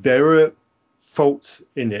 There are faults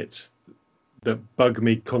in it that bug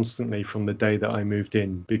me constantly from the day that I moved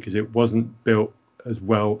in because it wasn't built as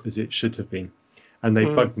well as it should have been. And they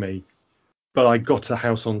bugged me. But I got a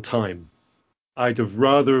house on time. I'd have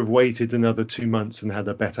rather have waited another 2 months and had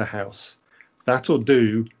a better house. That or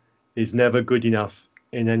do is never good enough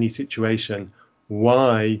in any situation.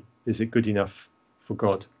 Why is it good enough for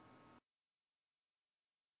God?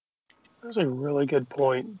 That's a really good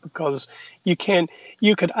point, because you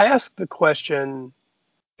could ask the question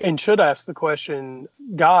and should ask the question,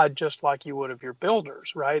 God, just like you would of your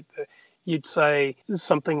builders, right? You'd say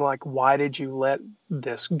something like, why did you let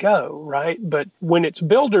this go, right? But when it's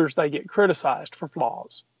builders, they get criticized for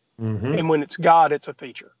flaws. Mm-hmm. And when it's God, it's a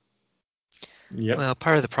feature. Yep. Well,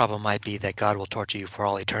 part of the problem might be that God will torture you for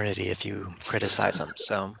all eternity if you criticize him.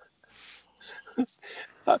 So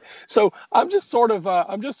I'm just sort of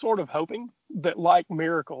hoping that, like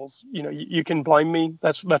miracles, you can blame me.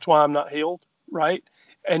 That's why I'm not healed, right?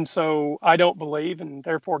 And so I don't believe, and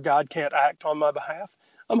therefore God can't act on my behalf.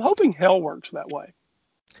 I'm hoping hell works that way.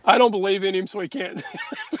 I don't believe in him, so he can't.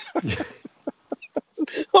 I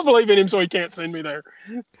don't believe in him, so he can't send me there.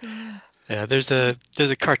 Yeah, there's a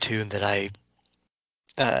cartoon that I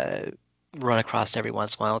run across every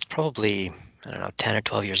once in a while. It's probably, I don't know, 10 or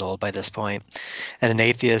 12 years old by this point. And an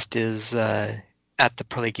atheist is at the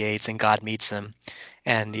pearly gates and God meets him.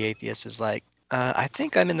 And the atheist is like, I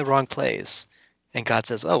think I'm in the wrong place. And God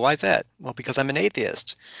says, oh, why is that? Well, because I'm an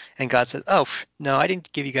atheist. And God says, oh, no, I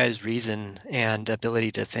didn't give you guys reason and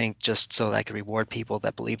ability to think just so that I could reward people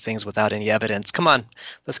that believe things without any evidence. Come on,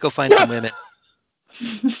 let's go find some women.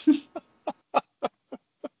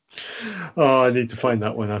 Oh, I need to find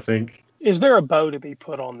that one, I think. Is there a bow to be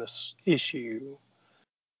put on this issue?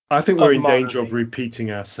 I think we're in danger of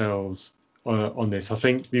repeating ourselves on this. I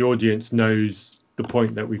think the audience knows the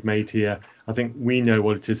point that we've made here. I think we know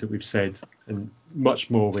what it is that we've said, and much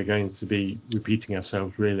more we're going to be repeating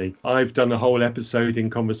ourselves, really. I've done a whole episode in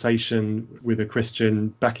conversation with a Christian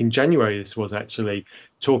back in January. This was actually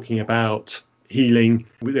talking about healing.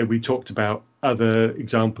 We talked about other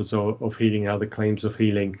examples of healing, other claims of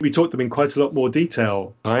healing. We talked them in quite a lot more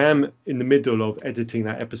detail. I am in the middle of editing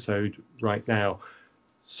that episode right now.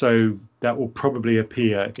 So that will probably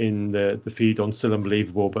appear in the feed on Still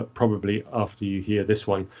Unbelievable, but probably after you hear this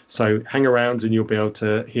one. So hang around and you'll be able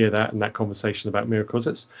to hear that and that conversation about miracles.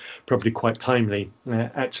 It's probably quite timely,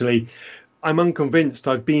 actually. I'm unconvinced.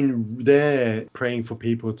 I've been there praying for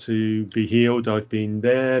people to be healed. I've been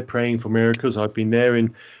there praying for miracles. I've been there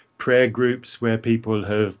in prayer groups where people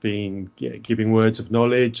have been giving words of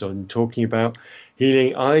knowledge and talking about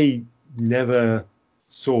healing. I never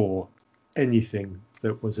saw anything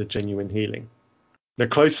that was a genuine healing. The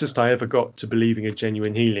closest I ever got to believing a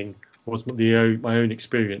genuine healing was my own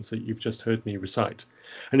experience that you've just heard me recite.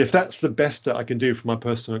 And if that's the best that I can do from my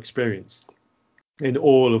personal experience, in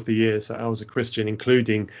all of the years that I was a Christian,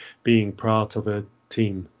 including being part of a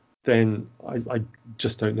team, then I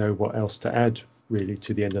just don't know what else to add really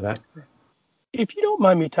to the end of that. If you don't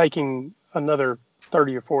mind me taking another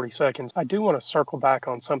 30 or 40 seconds, I do want to circle back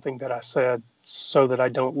on something that I said so that I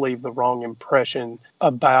don't leave the wrong impression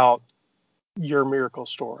about your miracle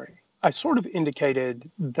story. I sort of indicated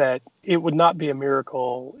that it would not be a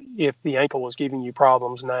miracle if the ankle was giving you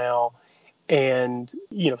problems now, and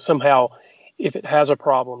somehow if it has a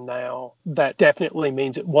problem now, that definitely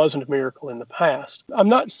means it wasn't a miracle in the past. I'm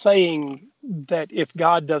not saying that if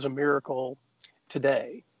God does a miracle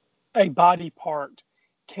today, a body part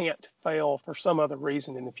can't fail for some other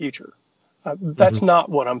reason in the future. That's not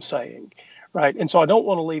what I'm saying, right? And so I don't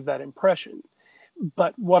want to leave that impression.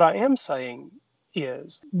 But what I am saying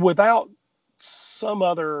is, without some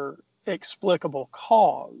other explicable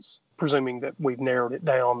cause, presuming that we've narrowed it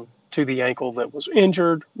down to the ankle that was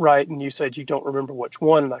injured, right? And you said you don't remember which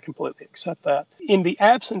one, and I completely accept that. In the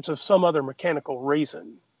absence of some other mechanical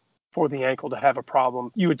reason for the ankle to have a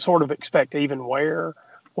problem, you would sort of expect even wear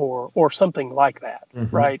or something like that,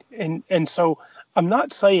 right? And so I'm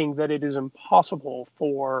not saying that it is impossible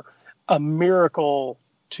for a miracle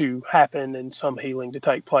to happen and some healing to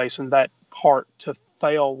take place and that part to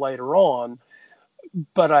fail later on,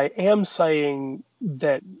 but I am saying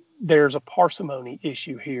that there's a parsimony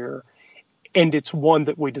issue here, and it's one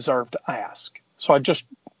that we deserve to ask. So I just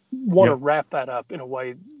want to wrap that up in a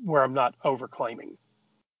way where I'm not overclaiming.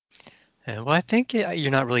 Well, I think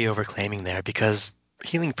you're not really overclaiming there because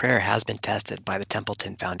healing prayer has been tested by the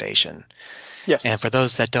Templeton Foundation. Yes. And for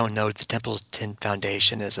those that don't know, the Templeton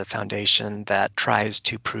Foundation is a foundation that tries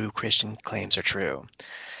to prove Christian claims are true.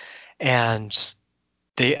 And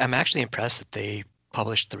I'm actually impressed that they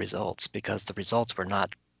published the results because the results were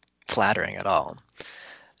not flattering at all.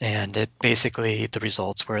 And the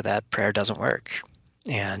results were that prayer doesn't work.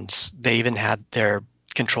 And they even had their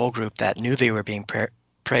control group that knew they were being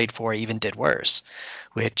prayed for even did worse,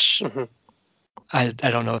 which I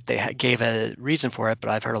don't know if they gave a reason for it, but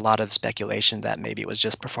I've heard a lot of speculation that maybe it was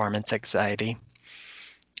just performance anxiety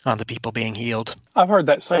on the people being healed. I've heard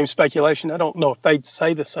that same speculation. I don't know if they'd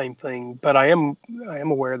say the same thing, but I am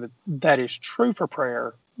aware that that is true for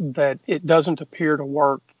prayer, that it doesn't appear to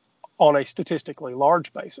work on a statistically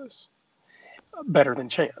large basis better than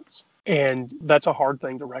chance. And that's a hard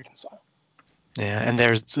thing to reconcile. Yeah, and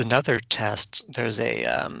there's another test. There's a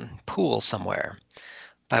pool somewhere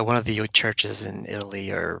by one of the churches in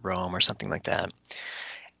Italy or Rome or something like that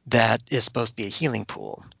that is supposed to be a healing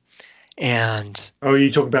pool. And you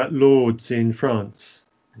talk about Lourdes in France.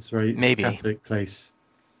 It's a maybe, Catholic place.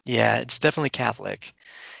 yeah, it's definitely Catholic.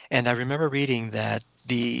 And I remember reading that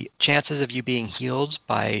the chances of you being healed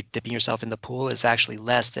by dipping yourself in the pool is actually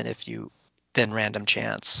less than random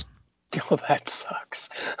chance. Oh, that sucks.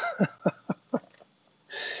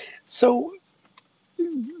 So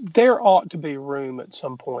there ought to be room at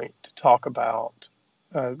some point to talk about,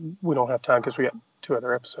 we don't have time because we got 2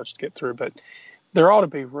 other episodes to get through, but there ought to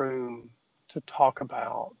be room to talk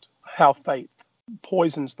about how faith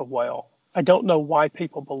poisons the well. I don't know why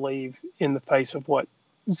people believe, in the face of what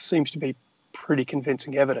seems to be pretty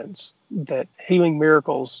convincing evidence, that healing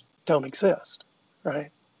miracles don't exist, right?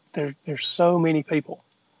 There's so many people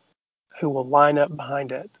who will line up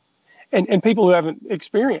behind it, and people who haven't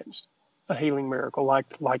experienced a healing miracle,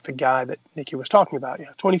 like the guy that Nikki was talking about.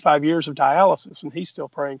 25 years of dialysis, and he's still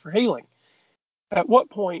praying for healing. At what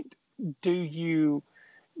point do you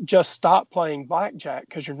just stop playing blackjack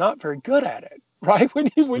because you're not very good at it, right? When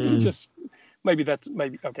you just maybe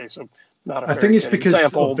okay. So not a I very think it's good because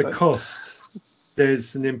example, of the but cost.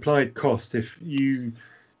 There's an implied cost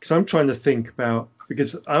because I'm trying to think about,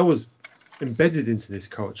 because I was embedded into this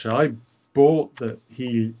culture. I bought that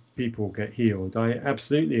people get healed.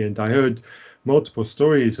 And I heard multiple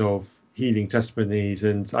stories of healing testimonies,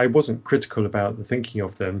 and I wasn't critical about the thinking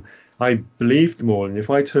of them. I believed them all. And if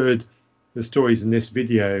I'd heard the stories in this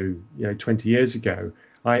video, 20 years ago,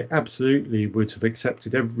 I absolutely would have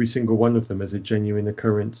accepted every single one of them as a genuine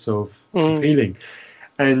occurrence of healing.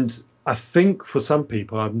 And I think for some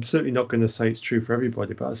people, I'm certainly not going to say it's true for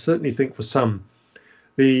everybody, but I certainly think for some,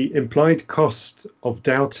 the implied cost of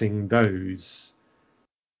doubting those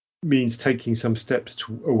means taking some steps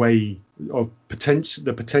away of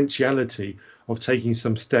the potentiality of taking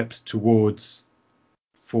some steps towards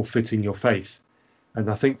forfeiting your faith. And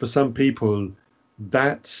I think for some people,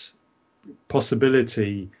 that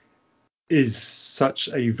possibility is such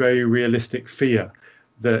a very realistic fear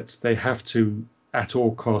that they have to, at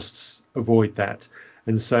all costs, avoid that.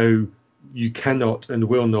 And so you cannot and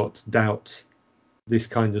will not doubt this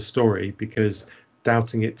kind of story, because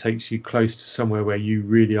doubting it takes you close to somewhere where you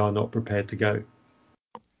really are not prepared to go.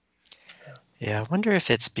 Yeah, I wonder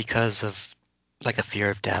if it's because of like a fear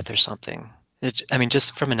of death or something. I mean,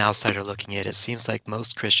 just from an outsider looking at it, it seems like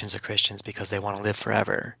most Christians are Christians because they want to live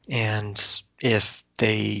forever. And if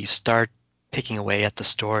they start picking away at the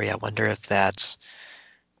story, I wonder if that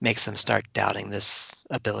makes them start doubting this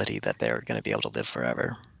ability that they're going to be able to live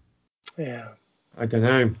forever. Yeah. I don't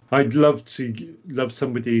know. I'd love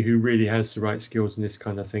somebody who really has the right skills in this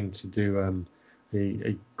kind of thing to do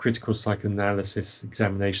a critical psychoanalysis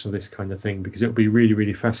examination of this kind of thing, because it would be really,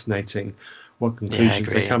 really fascinating what Yeah, I conclusions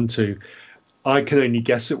they agree. come to. I can only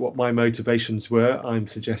guess at what my motivations were. I'm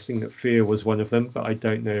suggesting that fear was one of them, but I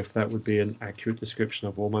don't know if that would be an accurate description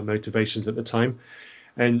of all my motivations at the time.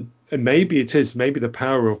 And maybe it is, maybe the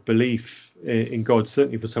power of belief in God,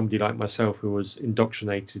 certainly for somebody like myself who was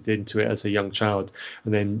indoctrinated into it as a young child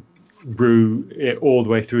and then grew it all the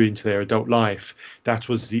way through into their adult life. That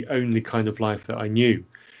was the only kind of life that I knew.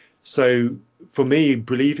 So for me,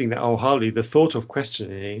 believing that wholeheartedly, the thought of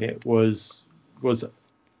questioning it was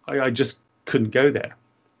I just couldn't go there.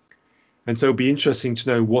 And so it'd be interesting to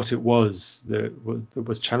know what it was that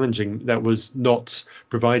was challenging, that was not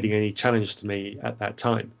providing any challenge to me at that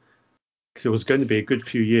time. Because it was going to be a good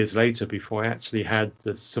few years later before I actually had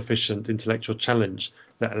the sufficient intellectual challenge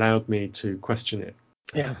that allowed me to question it.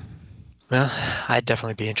 Yeah. Well, I'd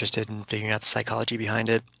definitely be interested in figuring out the psychology behind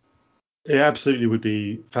it. It absolutely would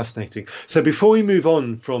be fascinating. So before we move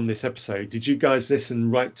on from this episode, did you guys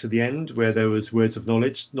listen right to the end where there was words of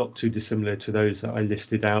knowledge, not too dissimilar to those that I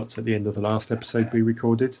listed out at the end of the last episode we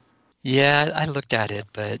recorded? Yeah, I looked at it,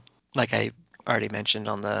 but like I already mentioned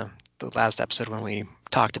on the last episode when we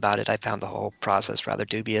talked about it, I found the whole process rather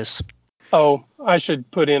dubious. Oh, I should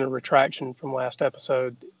put in a retraction from last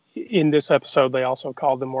episode. In this episode, they also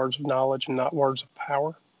called them words of knowledge and not words of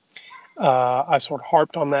power. I sort of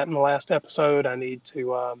harped on that in the last episode. I need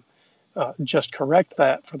to just correct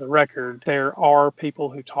that for the record. There are people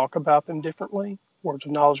who talk about them differently. Words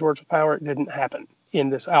of knowledge, words of power. It didn't happen in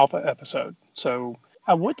this alpha episode. So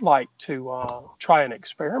I would like to try an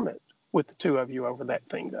experiment with the two of you over that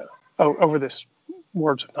thing, though, over this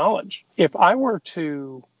words of knowledge. If I were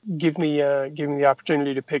to give me the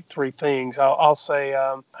opportunity to pick three things, I'll say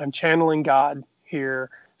I'm channeling God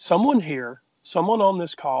here. Someone on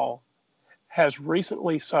this call has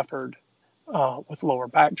recently suffered with lower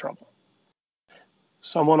back trouble.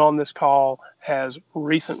 Someone on this call has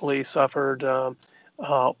recently suffered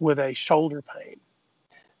with a shoulder pain.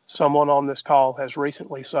 Someone on this call has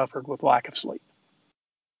recently suffered with lack of sleep.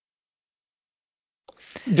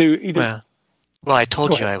 Do either? Well, I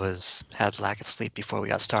told Go you ahead. I had lack of sleep before we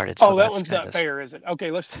got started, so Oh, that that's one's kind not of fair, is it?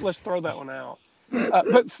 Okay, let's throw that one out.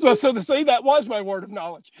 But see, that was my word of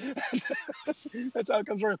knowledge. That's how it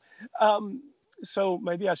comes through. So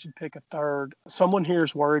maybe I should pick a third. Someone here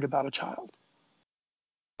is worried about a child.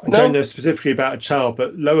 I don't know specifically about a child,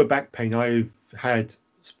 but lower back pain. I've had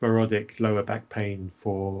sporadic lower back pain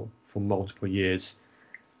for multiple years.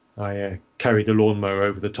 I carried a lawnmower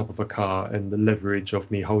over the top of a car, and the leverage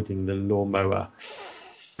of me holding the lawnmower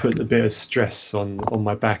put a bit of stress on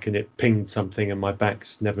my back, and it pinged something, and my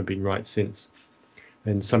back's never been right since.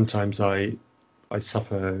 And sometimes I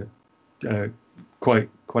suffer uh, quite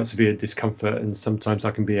severe discomfort, and sometimes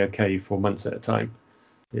I can be okay for months at a time.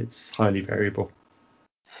 It's highly variable,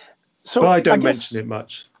 but So I I don't mention guess, it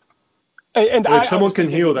much. and But if I someone was can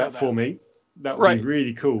thinking heal you'd know that that. for me, that would be Right.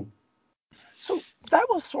 really cool. So that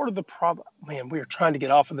was sort of the problem. Man, we are trying to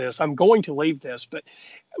get off of this. I'm going to leave this, but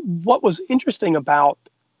what was interesting about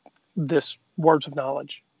this words of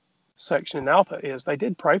knowledge section in Alpha is they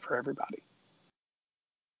did pray for everybody,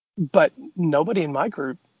 but nobody in my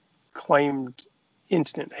group claimed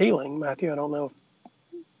instant healing. Matthew, I don't know.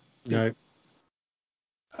 No,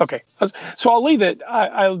 Okay, so I'll leave it.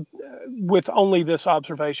 I with only this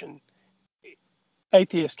observation: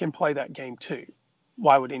 atheists can play that game too.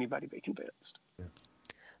 Why would anybody be convinced?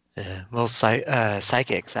 well,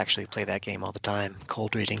 psychics actually play that game all the time.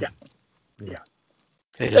 Cold reading. Yeah, yeah,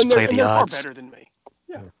 They just play and the they're far odds. better than me.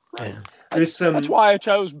 Yeah, right. Yeah. this That's why I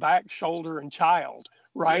chose back, shoulder, and child.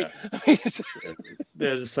 Right. yeah, I mean,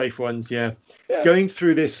 they're the safe ones. Yeah, yeah. going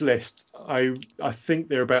through this list, I think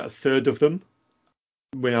there are about a third of them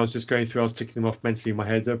when I was just going through, I was ticking them off mentally in my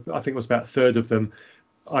head. I think it was about a third of them.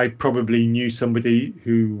 I probably knew somebody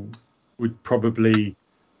who would probably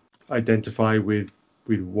identify with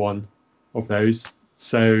one of those.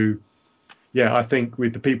 So yeah, I think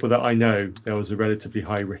with the people that I know, there was a relatively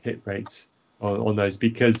high hit rate on those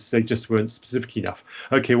because they just weren't specific enough.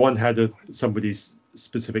 Okay, one had somebody's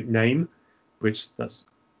specific name, which that's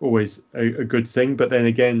always a good thing. But then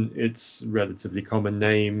again, it's relatively common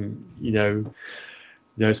name.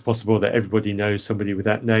 It's possible that everybody knows somebody with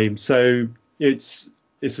that name. So it's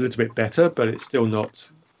a little bit better, but it's still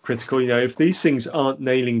not critical. If these things aren't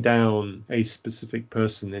nailing down a specific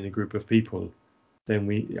person in a group of people, then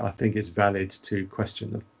I think it's valid to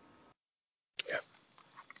question them. Yeah.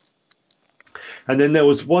 And then there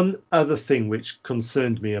was one other thing which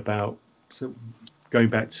concerned me about going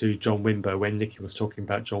back to John Wimber, when Nicky was talking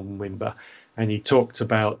about John Wimber, and he talked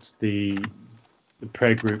about the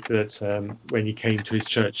prayer group that when he came to his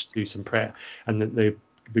church to do some prayer, and that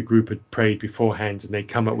the group had prayed beforehand, and they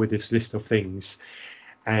come up with this list of things,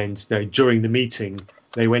 and during the meeting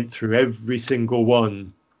they went through every single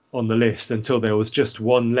one on the list until there was just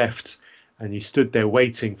one left, and he stood there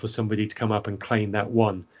waiting for somebody to come up and claim that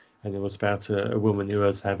one, and it was about a woman who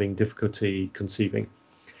was having difficulty conceiving.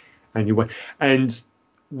 And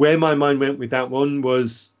where my mind went with that one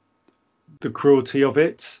was the cruelty of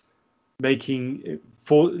it,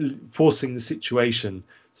 forcing the situation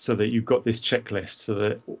so that you've got this checklist, so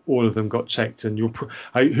that all of them got checked. And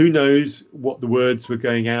who knows what the words were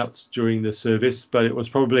going out during the service, but it was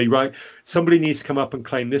probably right. Somebody needs to come up and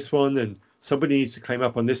claim this one, and somebody needs to claim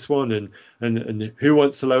up on this one, and who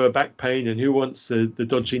wants the lower back pain, and who wants the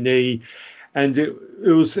dodgy knee. And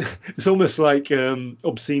it's almost like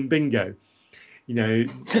obscene bingo. These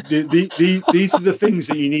are the things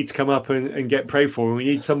that you need to come up and get prayed for. And we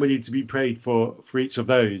need somebody to be prayed for each of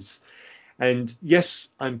those. And yes,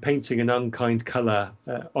 I'm painting an unkind color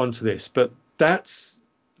onto this, but that's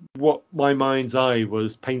what my mind's eye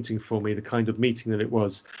was painting for me, the kind of meeting that it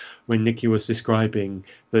was when Nicky was describing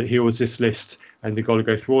that here was this list and they've got to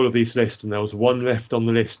go through all of these lists, and there was one left on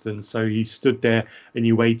the list. And so he stood there and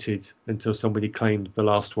he waited until somebody claimed the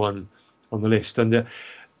last one on the list. And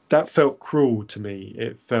that felt cruel to me.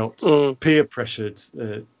 It felt peer pressured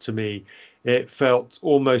to me. It felt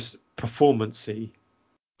almost performancy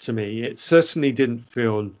to me. It certainly didn't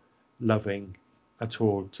feel loving at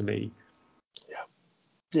all to me.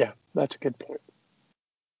 Yeah, that's a good point.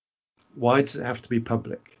 Why does it have to be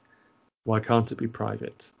public? Why can't it be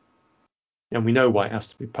private? And we know why it has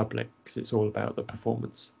to be public, because it's all about the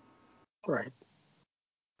performance. Right.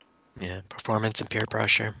 Yeah, performance and peer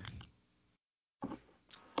pressure.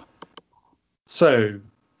 So,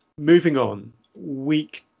 moving on,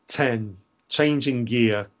 week 10, changing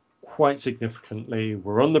gear quite significantly.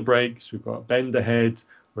 We're on the brakes, we've got a bend ahead,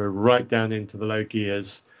 we're right down into the low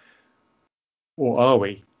gears. Or are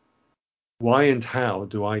we? Why and how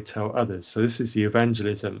do I tell others? So this is the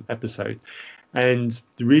evangelism episode. And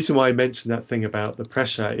the reason why I mentioned that thing about the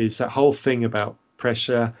pressure is that whole thing about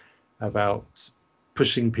pressure, about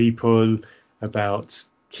pushing people, about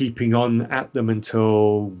keeping on at them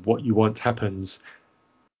until what you want happens,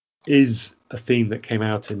 is a theme that came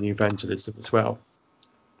out in the evangelism as well.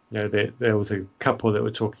 There was a couple that were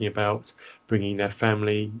talking about bringing their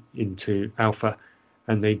family into Alpha,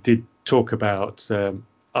 and they did talk about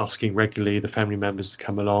asking regularly the family members to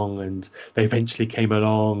come along, and they eventually came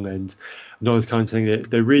along, and all this kind of thing.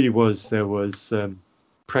 There was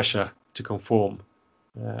pressure to conform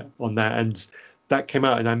on that, and that came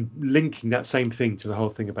out. And I'm linking that same thing to the whole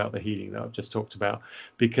thing about the healing that I've just talked about,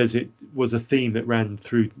 because it was a theme that ran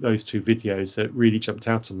through those two videos that really jumped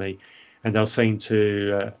out at me. And I was saying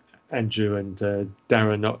to Andrew and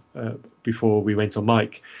Darren before we went on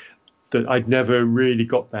mic that I'd never really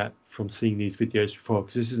got that from seeing these videos before,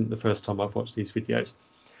 because this isn't the first time I've watched these videos.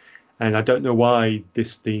 And I don't know why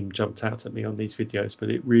this theme jumped out at me on these videos, but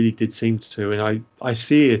it really did seem to. And I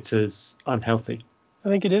see it as unhealthy. I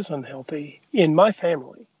think it is unhealthy. In my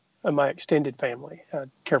family, my extended family,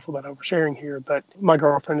 careful about oversharing here, but my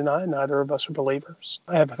girlfriend and I, neither of us are believers.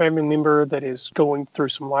 I have a family member that is going through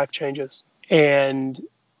some life changes, and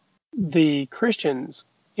the Christians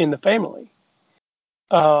in the family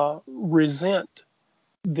resent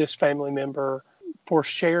this family member for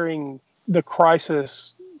sharing the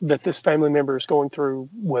crisis that this family member is going through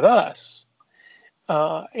with us.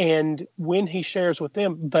 And when he shares with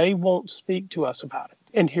them, they won't speak to us about it.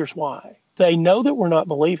 And here's why. They know that we're not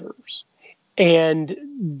believers, and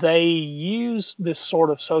they use this sort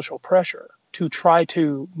of social pressure to try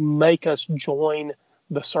to make us join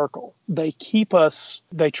the circle. They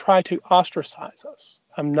try to ostracize us.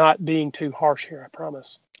 I'm not being too harsh here, I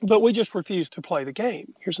promise. But we just refuse to play the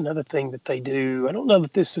game. Here's another thing that they do. I don't know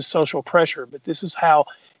that this is social pressure, but this is how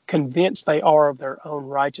convinced they are of their own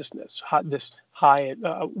righteousness, this high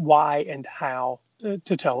why and how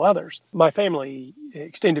to tell others. My family,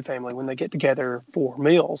 extended family, when they get together for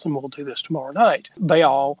meals, and we'll do this tomorrow night, they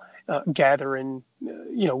all gather in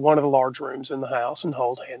one of the large rooms in the house and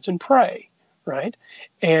hold hands and pray, right?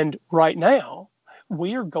 And right now,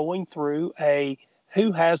 we are going through a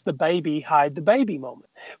who has the baby hide the baby moment,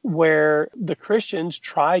 where the Christians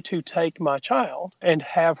try to take my child and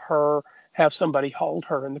have somebody hold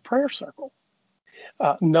her in the prayer circle,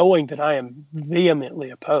 knowing that I am vehemently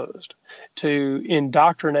opposed to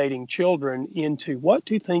indoctrinating children into what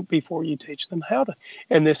to think before you teach them how to.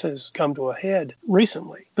 And this has come to a head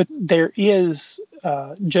recently. But there is,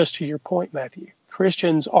 just to your point, Matthew,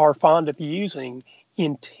 Christians are fond of using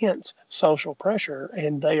intense social pressure,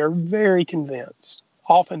 and they are very convinced,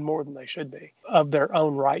 often more than they should be, of their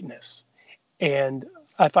own rightness. And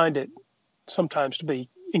I find it sometimes to be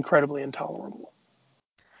incredibly intolerable.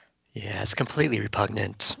 Yeah, it's completely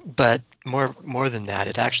repugnant. But more than that,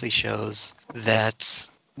 it actually shows that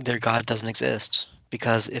their God doesn't exist.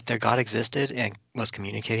 Because if their God existed and was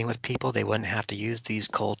communicating with people, they wouldn't have to use these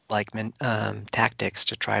cult-like tactics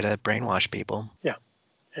to try to brainwash people. Yeah,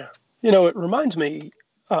 yeah. It reminds me.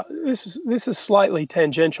 This is slightly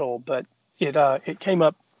tangential, but it came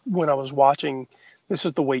up when I was watching. This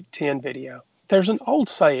is the Week 10 video. There's an old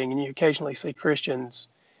saying, and you occasionally see Christians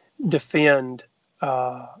defend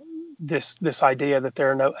this idea that there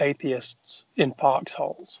are no atheists in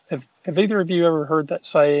foxholes. Have either of you ever heard that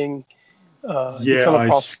saying? You Yeah, come I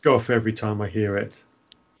across. scoff every time I hear it.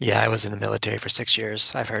 Yeah, I was in the military for 6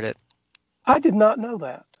 years. I've heard it. I did not know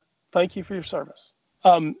that. Thank you for your service.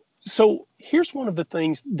 So here's one of the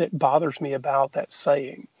things that bothers me about that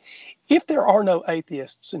saying. If there are no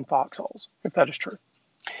atheists in foxholes, if that is true,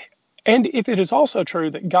 and if it is also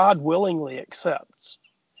true that God willingly accepts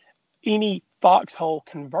any foxhole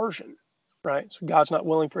conversion, right? So God's not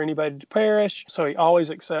willing for anybody to perish, so he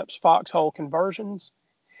always accepts foxhole conversions,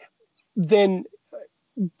 then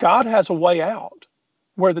God has a way out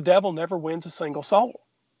where the devil never wins a single soul.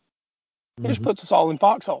 He just puts us all in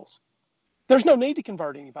foxholes. There's no need to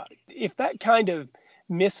convert anybody. If that kind of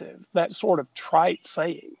missive, that sort of trite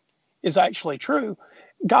saying is actually true,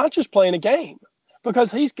 God's just playing a game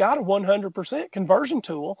because he's got a 100% conversion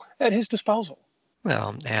tool at his disposal.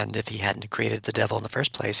 Well, and if he hadn't created the devil in the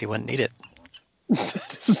first place, he wouldn't need it.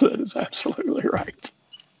 That is absolutely right.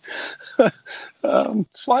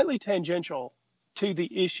 Slightly tangential to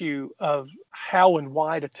the issue of how and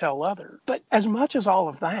why to tell others. But as much as all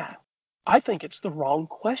of that, I think it's the wrong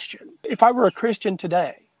question. If I were a Christian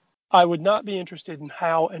today, I would not be interested in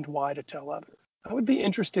how and why to tell others. I would be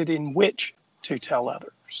interested in which to tell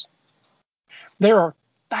others. There are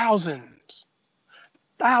thousands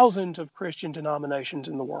of Christian denominations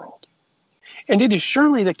in the world. And it is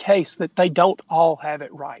surely the case that they don't all have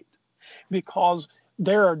it right, because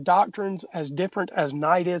there are doctrines as different as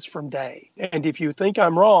night is from day. And if you think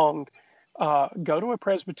I'm wrong, go to a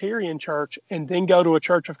Presbyterian church and then go to a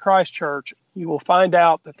Church of Christ church. You will find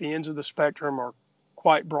out that the ends of the spectrum are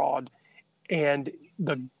quite broad. And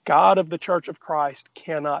the God of the Church of Christ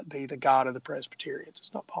cannot be the God of the Presbyterians.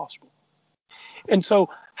 It's not possible. And so,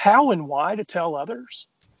 how and why to tell others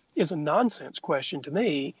is a nonsense question to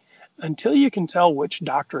me until you can tell which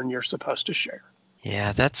doctrine you're supposed to share.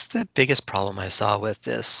 Yeah, that's the biggest problem I saw with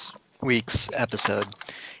this week's episode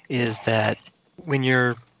is that when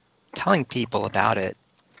you're telling people about it,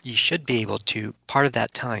 you should be able to, part of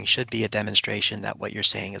that telling should be a demonstration that what you're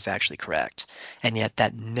saying is actually correct. And yet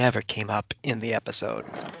that never came up in the episode.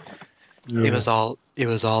 It Yeah.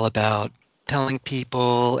 was all about telling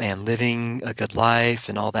people and living a good life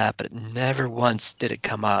and all that, but never once did it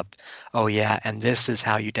come up, oh yeah, and this is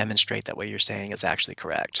how you demonstrate that what you're saying is actually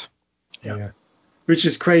correct. Yeah. Yeah. Which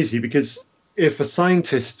is crazy because if a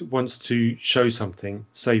scientist wants to show something,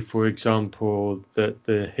 say, for example, that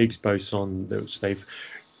the Higgs boson, which they've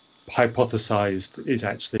hypothesized is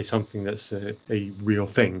actually something that's a real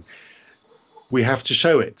thing, we have to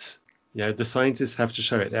show it. The scientists have to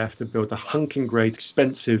show it. They have to build a hunking great,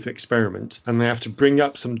 expensive experiment, and they have to bring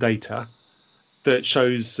up some data that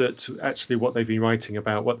shows that actually what they've been writing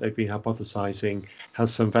about, what they've been hypothesizing,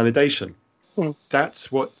 has some validation.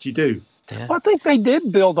 That's what you do. Yeah. Well, I think they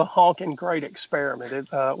did build a honking great experiment.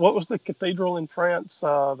 What was the cathedral in France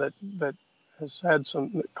that has had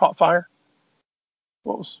that caught fire?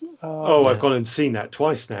 What was Oh, I've gone and seen that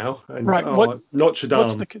twice now, and right? Notre What's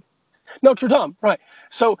Dame. Notre Dame? Right.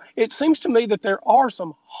 So it seems to me that there are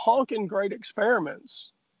some honking great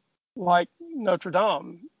experiments like Notre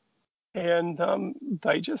Dame, and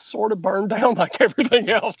they just sort of burned down like everything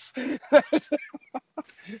else.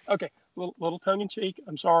 Okay, little tongue in cheek.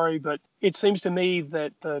 I'm sorry, but it seems to me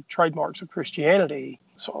that the trademarks of Christianity.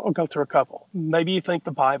 So I'll go through a couple. Maybe you think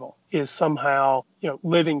the Bible is somehow,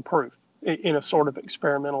 living proof in a sort of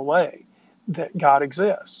experimental way that God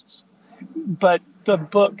exists, but the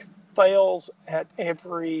book fails at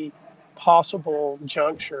every possible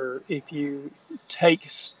juncture if you take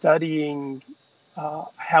studying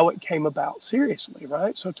how it came about seriously,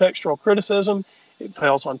 right? So textual criticism, it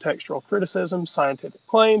fails on textual criticism. Scientific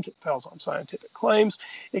claims, it fails on scientific claims.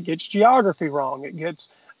 It gets geography wrong. It gets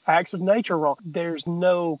acts of nature wrong. There's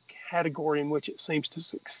no category in which it seems to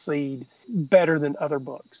succeed better than other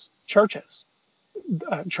books. Churches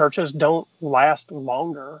don't last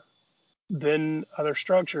longer than other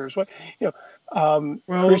structures.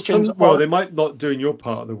 Christians Well, are they might not do in your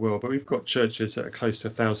part of the world, but we've got churches that are close to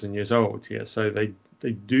 1,000 years old here, so they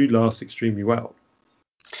do last extremely well.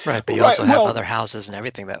 Right, but you right. also have Well, other houses and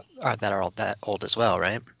everything that are all that old as well,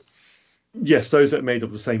 right? Yes, those that are made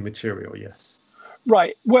of the same material. Yes.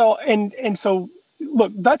 right. Well, and so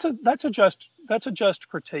look, that's a just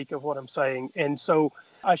critique of what I'm saying. And so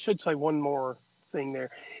I should say one more thing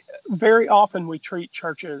there. Very often we treat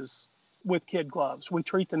churches with kid gloves. We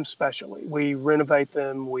treat them specially. We renovate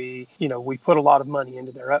them. We put a lot of money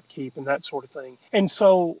into their upkeep and that sort of thing. And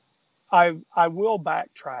so I will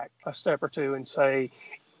backtrack a step or two and say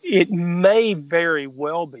it may very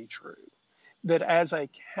well be true that as a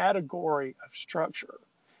category of structure,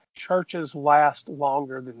 churches last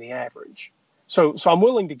longer than the average. So I'm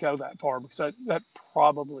willing to go that far because that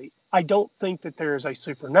probably, I don't think that there is a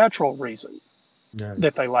supernatural reason No.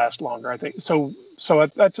 that they last longer. I think so. So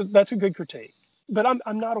that's a good critique, but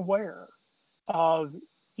I'm not aware of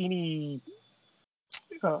any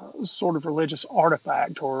sort of religious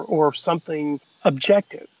artifact or something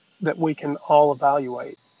objective that we can all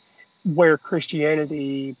evaluate where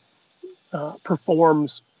Christianity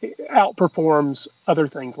outperforms other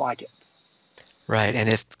things like it. Right, and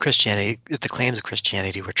if the claims of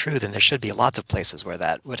Christianity were true, then there should be lots of places where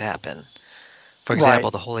that would happen. For Right.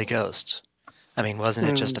 example, the Holy Ghost. I mean, wasn't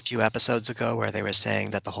it just Mm. a few episodes ago where they were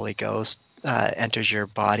saying that the Holy Ghost enters your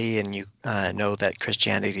body and you know that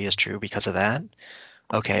Christianity is true because of that?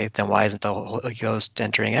 Okay, then why isn't the Holy Ghost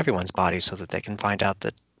entering everyone's body so that they can find out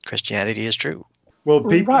that Christianity is true? Well,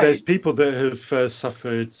 there's Right. people that have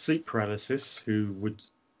suffered sleep paralysis who would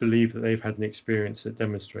believe that they've had an experience that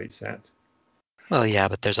demonstrates that. Well, yeah,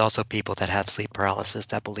 but there's also people that have sleep paralysis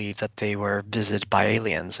that believe that they were visited by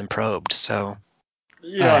aliens and probed. So,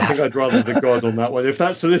 Yeah, I uh, think I'd rather the God on that one. If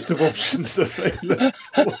that's the list of options available.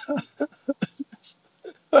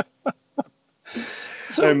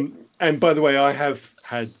 So And by the way, I have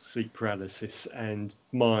had sleep paralysis, and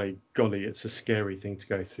my golly, it's a scary thing to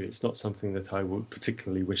go through. It's not something that I would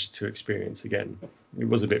particularly wish to experience again. It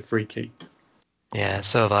was a bit freaky. yeah,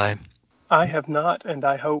 so have I. I have not, and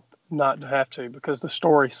I hope not to have to because the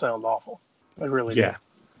stories sound awful. They really do. Yeah.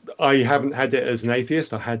 I haven't had it as an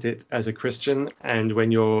atheist. I had it as a Christian. And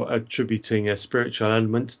when you're attributing a spiritual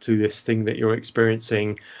element to this thing that you're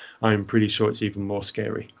experiencing, I'm pretty sure it's even more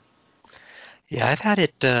scary. Yeah, I've had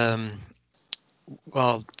it.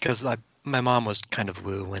 Well, because my mom was kind of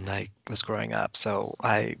woo when I was growing up, so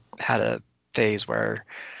I had a phase where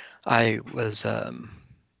I was a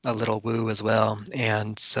little woo as well,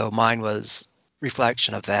 and so mine was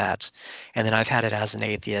reflection of that. And then I've had it as an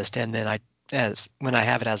atheist, and then as when I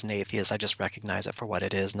have it as an atheist, I just recognize it for what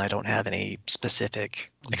it is, and I don't have any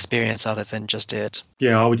specific experience other than just it.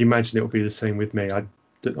 Yeah, I would imagine it will be the same with me. I'm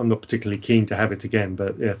not particularly keen to have it again,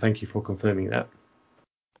 but yeah, thank you for confirming that.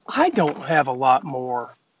 I don't have a lot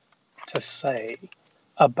more to say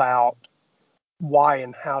about why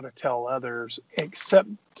and how to tell others, except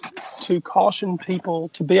to caution people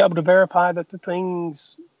to be able to verify that the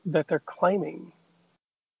things that they're claiming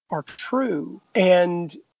are true.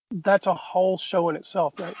 And that's a whole show in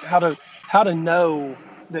itself. Right? How to know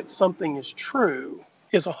that something is true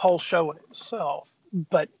is a whole show in itself.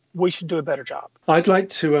 But we should do a better job. I'd like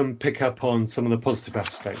to pick up on some of the positive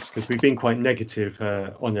aspects because we've been quite negative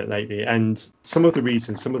on it lately. And some of the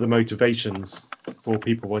reasons, some of the motivations for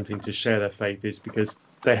people wanting to share their faith is because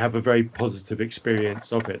they have a very positive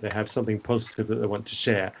experience of it. They have something positive that they want to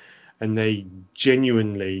share, and they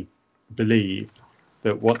genuinely believe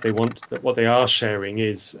that what they are sharing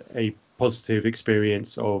is a positive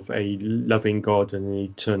experience of a loving God and an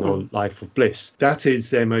eternal life of bliss. That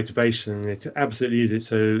is their motivation, and it absolutely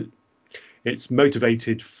is. It's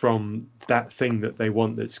motivated from that thing that they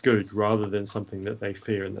want that's good rather than something that they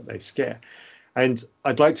fear and that they scare. And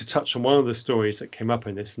I'd like to touch on one of the stories that came up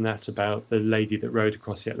in this, and that's about the lady that rowed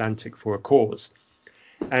across the Atlantic for a cause.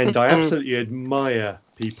 And I absolutely admire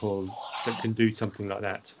people that can do something like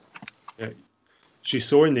that. She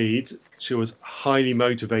saw a need. She was highly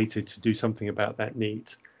motivated to do something about that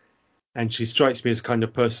need. And she strikes me as the kind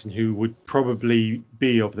of person who would probably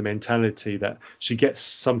be of the mentality that she gets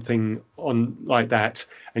something on like that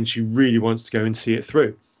and she really wants to go and see it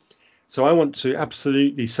through. So I want to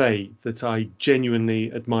absolutely say that I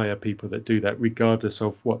genuinely admire people that do that, regardless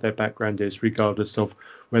of what their background is, regardless of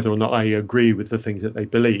whether or not I agree with the things that they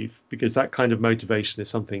believe, because that kind of motivation is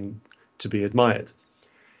something to be admired.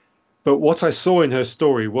 But what I saw in her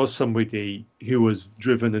story was somebody who was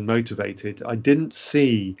driven and motivated. I didn't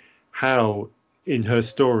see how in her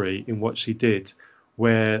story, in what she did,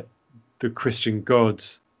 where the Christian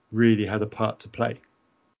gods really had a part to play.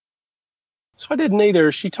 So I didn't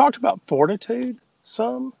either. She talked about fortitude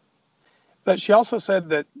some, but she also said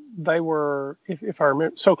that they were, if I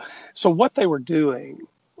remember, so what they were doing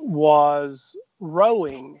was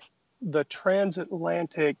rowing the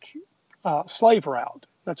transatlantic slave route.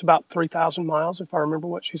 That's about 3,000 miles, if I remember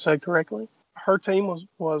what she said correctly. Her team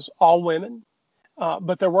was all women,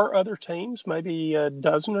 but there were other teams, maybe a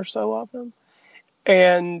dozen or so of them.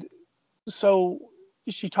 And so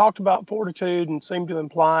she talked about fortitude and seemed to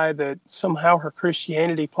imply that somehow her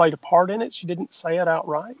Christianity played a part in it. She didn't say it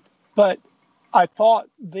outright. But I thought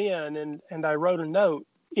then, and I wrote a note,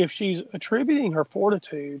 if she's attributing her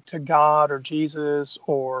fortitude to God or Jesus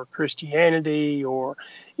or Christianity or,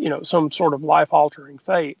 some sort of life-altering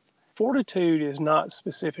faith, fortitude is not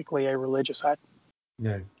specifically a religious act.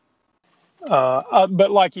 No. But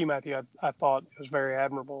like you, Matthew, I thought it was very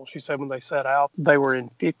admirable. She said when they set out, they were in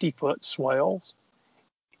 50-foot swells.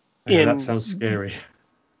 Yeah, that sounds scary.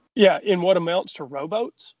 Yeah, in what amounts to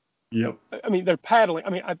rowboats. Yep. I mean, they're paddling. I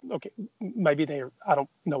mean, okay, maybe I don't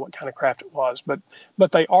know what kind of craft it was,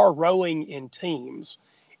 but they are rowing in teams.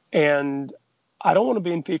 And I don't want to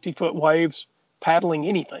be in 50-foot waves paddling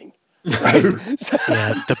anything. Right?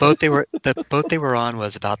 Yeah, the boat they were on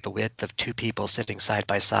was about the width of two people sitting side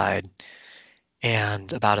by side,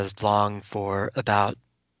 and about as long for about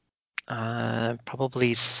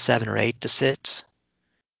probably 7 or 8 to sit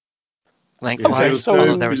lengthwise. so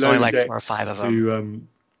although there was only below like 4 or decks 5 of them.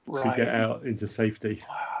 to get out into safety.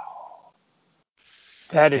 Wow,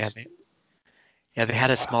 that Yeah, is. they had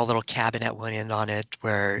a small little cabin at one end on it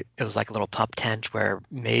where it was like a little pup tent where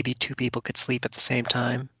maybe 2 people could sleep at the same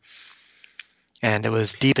time. And it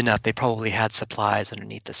was deep enough they probably had supplies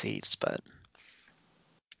underneath the seats, but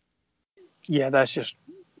Yeah, that's just.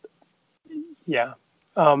 Yeah.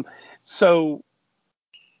 So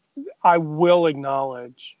I will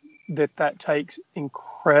acknowledge that takes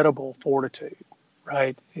incredible fortitude,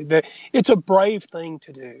 right? It's a brave thing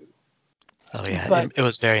to do. oh yeah, But it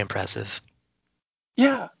was very impressive.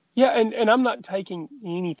 yeah, and I'm not taking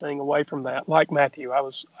anything away from that. Like Matthew, I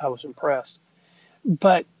was impressed.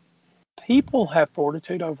 But people have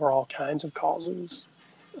fortitude over all kinds of causes.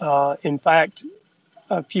 In fact,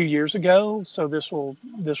 a few years ago, so this will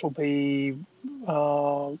be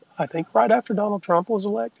I think right after Donald Trump was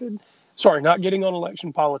elected. Sorry, not getting on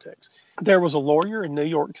election politics. There was a lawyer in New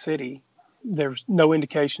York City. There's no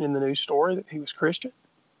indication in the news story that he was Christian.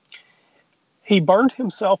 He burned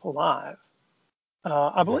himself alive,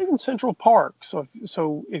 I believe, in Central Park. So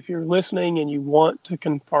if you're listening and you want to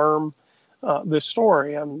confirm this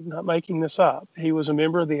story, I'm not making this up. He was a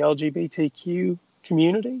member of the LGBTQ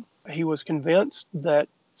community. He was convinced that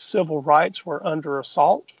civil rights were under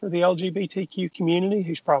assault for the LGBTQ community.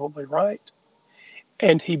 He's probably right.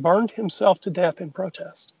 And he burned himself to death in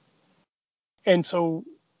protest. And so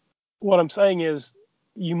what I'm saying is,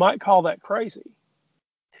 you might call that crazy,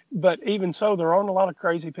 but even so, there aren't a lot of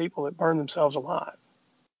crazy people that burn themselves alive.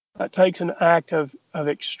 That takes an act of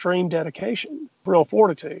extreme dedication, real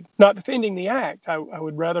fortitude. Not defending the act. I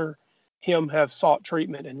would rather him have sought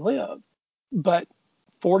treatment and lived. But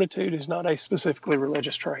fortitude is not a specifically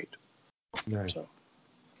religious trait. No. So.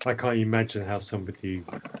 I can't imagine how somebody.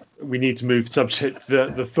 We need to move subject.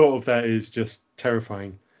 The thought of that is just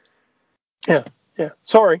terrifying. Yeah.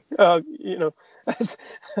 Sorry. I've.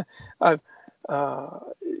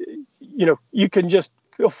 You can just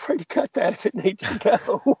feel free to cut that if it needs to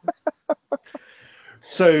go.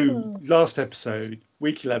 So, last episode,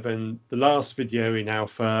 week 11, the last video in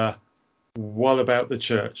Alpha, what about the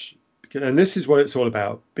church? And this is what it's all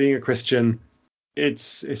about. Being a Christian,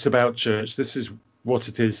 it's about church. This is what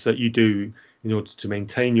it is that you do in order to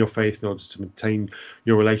maintain your faith, in order to maintain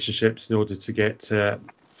your relationships, in order to get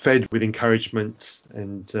fed with encouragement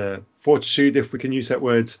and fortitude, if we can use that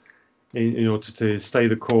word, in order to stay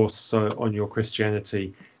the course on your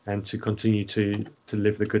Christianity and to continue to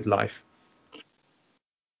live the good life.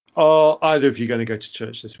 Are either of you going to go to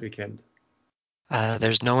church this weekend?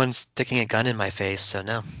 There's no one sticking a gun in my face, so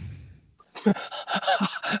no.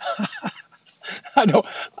 I don't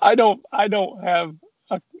I don't I don't have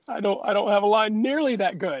I don't have a line nearly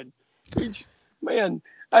that good. Man,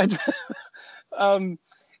 um,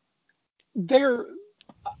 there.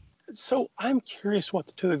 So I'm curious what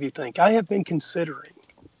the two of you think. I have been considering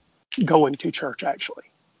going to church actually,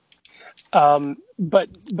 but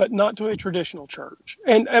not to a traditional church,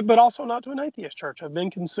 and but also not to an atheist church. I've been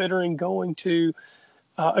considering going to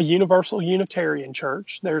a Universal Unitarian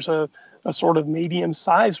church. There's a sort of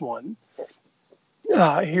medium-sized one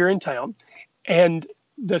here in town, and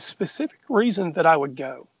the specific reason that I would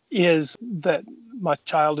go is that my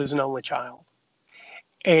child is an only child,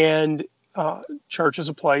 and church is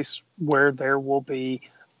a place where there will be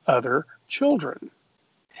other children,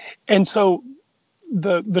 and so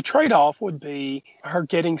the trade-off would be her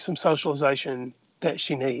getting some socialization that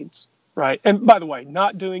she needs, right? And by the way,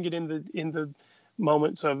 not doing it in the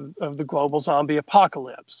moments of the global zombie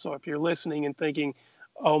apocalypse. So if you're listening and thinking,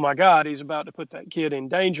 oh my God, he's about to put that kid in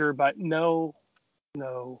danger, but no,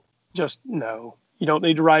 just no. You don't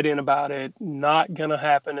need to write in about it. Not going to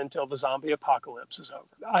happen until the zombie apocalypse is over.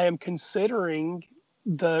 I am considering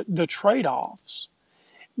the trade-offs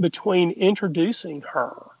between introducing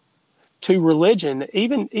her to religion,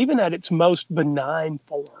 even at its most benign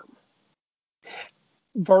form,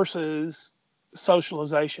 versus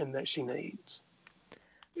socialization that she needs.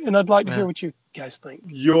 And I'd like to hear Well, what you guys think.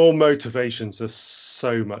 Your motivations are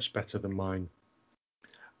so much better than mine.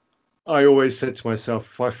 I always said to myself,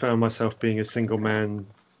 if I found myself being a single man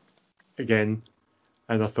again,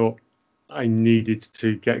 and I thought I needed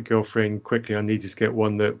to get a girlfriend quickly, I needed to get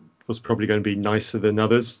one that was probably going to be nicer than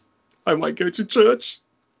others, I might go to church.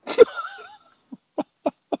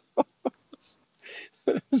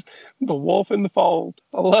 The wolf in the fold.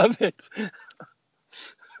 I love it.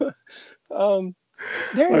 Darren,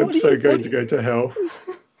 I'm so going to go to hell.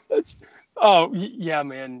 That's, yeah,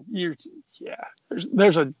 man. Yeah.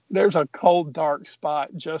 There's a cold dark spot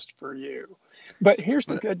just for you. But here's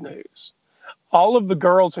the good news: all of the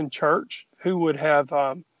girls in church who would have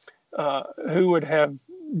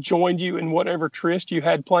joined you in whatever tryst you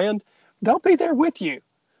had planned, they'll be there with you.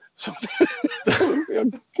 So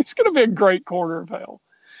it's going to be a great corner of hell.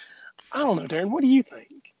 I don't know, Darren. What do you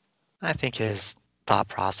think? I think his thought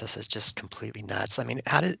process is just completely nuts. I mean,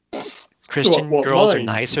 how did What, Christian what girls are mine?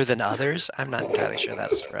 nicer than others? I'm not entirely sure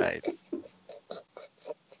that's right.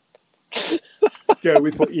 Go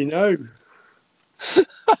with what you know.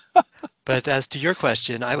 But as to your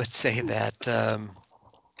question, I would say that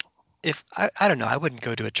if I don't know, I wouldn't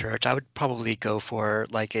go to a church. I would probably go for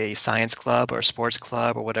like a science club or sports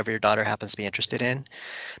club or whatever your daughter happens to be interested in,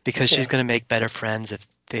 because she's Yeah. going to make better friends if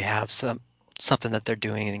they have something that they're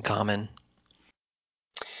doing in common.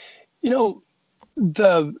 You know,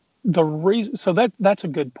 the reason, so that's a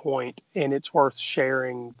good point, and it's worth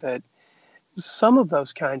sharing that some of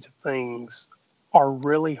those kinds of things are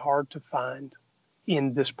really hard to find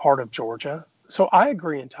in this part of Georgia. So I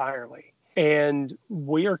agree entirely. And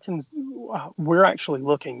we're actually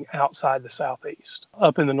looking outside the southeast,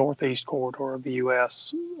 up in the northeast corridor of the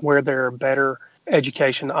U.S., where there are better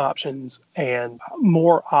education options and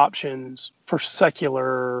more options for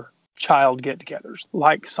secular child get-togethers,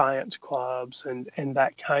 like science clubs and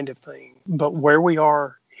that kind of thing. But where we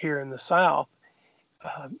are here in the South,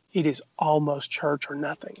 it is almost church or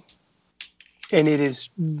nothing, and it is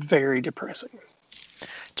very depressing.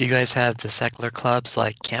 Do you guys have the secular clubs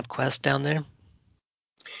like Camp Quest down there?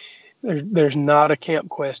 There's not a Camp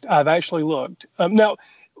Quest. I've actually looked. Now,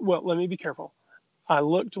 well, let me be careful. I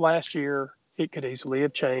looked last year. It could easily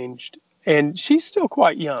have changed. And she's still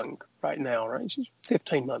quite young right now, right? She's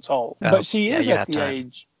 15 months old. Oh, But she yeah, is you at have the time.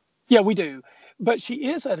 age, yeah, we do. But she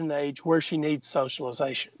is at an age where she needs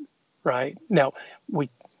socialization, right? Now, we,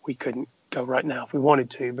 we couldn't go right now if we wanted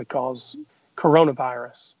to because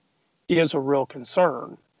coronavirus is a real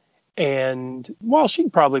concern. And while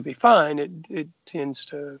she'd probably be fine, it tends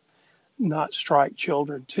to not strike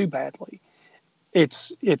children too badly.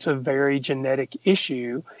 It's a very genetic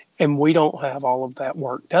issue, and we don't have all of that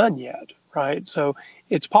work done yet, right? So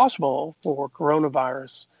it's possible for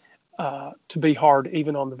coronavirus to be hard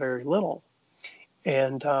even on the very little,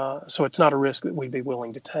 and so it's not a risk that we'd be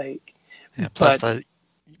willing to take. Yeah, But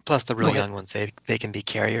plus the go real ahead. young ones, they can be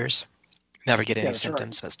carriers. Never get Yeah, any that's right.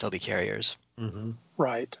 symptoms, but still be carriers. Mm-hmm.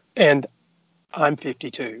 Right. And I'm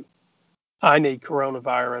 52. I need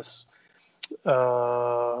coronavirus.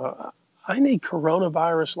 Uh, I need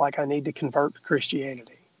coronavirus like I need to convert to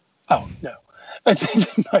Christianity. Oh, no.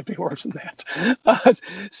 It might be worse than that. But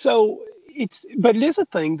it is a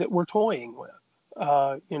thing that we're toying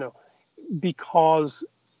with, because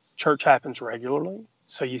church happens regularly.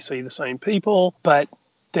 So you see the same people, but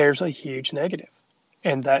there's a huge negative,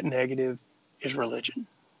 and that negative is religion.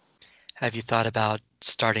 Have you thought about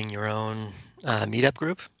starting your own meetup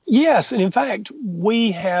group? Yes, and in fact,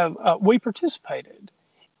 we participated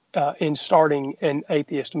in starting an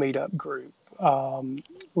atheist meetup group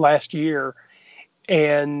last year,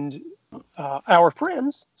 and our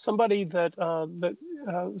friends, somebody that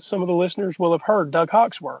some of the listeners will have heard, Doug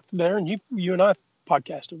Hawksworth, Darren, you and I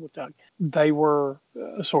podcasted with Doug. They were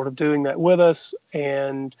sort of doing that with us,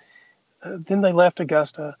 and then they left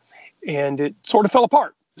Augusta, and it sort of fell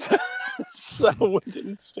apart. So we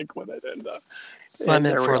didn't stick with it, and Well, I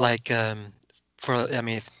meant there we for are.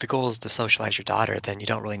 if the goal is to socialize your daughter, then you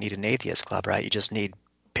don't really need an atheist club, right? You just need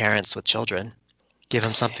parents with children. Give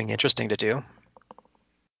them something interesting to do.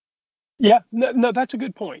 Yeah, no, that's a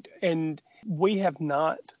good point. And we have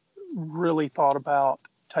not really thought about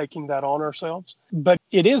taking that on ourselves, but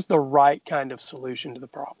it is the right kind of solution to the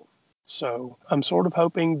problem. So I'm sort of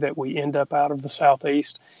hoping that we end up out of the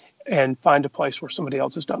Southeast and find a place where somebody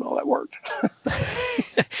else has done all that work.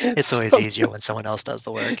 It's always easier when someone else does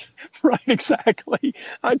the work. Right, exactly.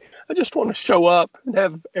 I just want to show up and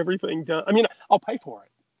have everything done. I mean, I'll pay for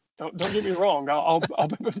it. Don't get me wrong. I'll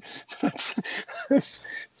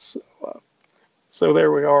so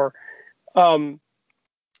there we are.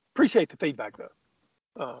 Appreciate the feedback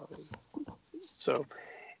though. So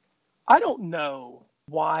I don't know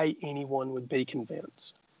why anyone would be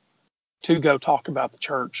convinced to go talk about the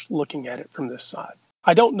church looking at it from this side.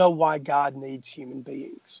 I don't know why God needs human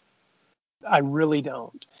beings. I really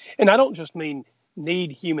don't. And I don't just mean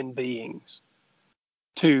need human beings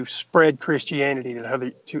to spread Christianity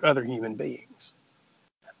to other human beings.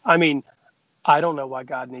 I mean, I don't know why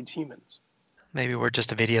God needs humans. Maybe we're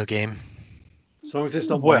just a video game. As long as it's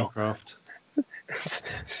not Well, Minecraft.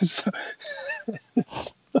 so,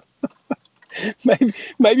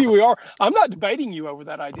 maybe we are. I'm not debating you over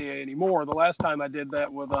that idea anymore. The last time I did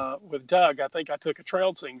that with Doug, I think I took a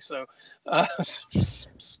trouncing. So, just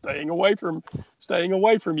staying away from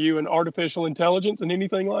you and artificial intelligence and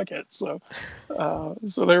anything like it. So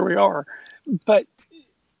there we are. But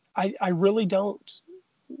I really don't.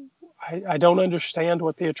 I don't understand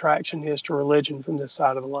what the attraction is to religion from this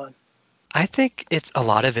side of the line. I think a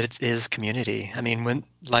lot of it is community. I mean, when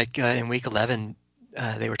in week 11,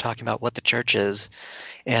 they were talking about what the church is,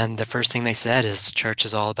 and the first thing they said is church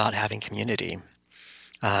is all about having community.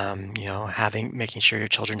 Making sure your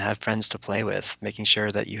children have friends to play with, making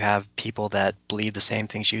sure that you have people that believe the same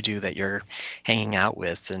things you do that you're hanging out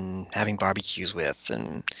with and having barbecues with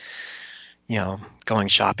and, going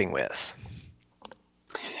shopping with.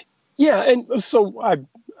 Yeah, and so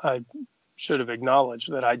I should have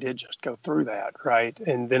acknowledged that I did just go through that, right?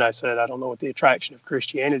 And then I said I don't know what the attraction of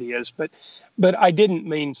Christianity is, but I didn't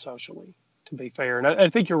mean socially, to be fair. And I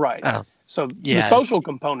think you're right. Oh, So the yeah. social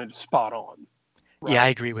component is spot on. Right? Yeah, I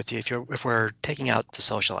agree with you. If we're taking out the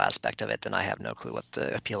social aspect of it, then I have no clue what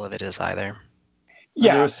the appeal of it is either. And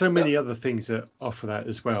there Yeah. are so many other things that offer that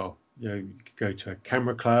as well. You could go to a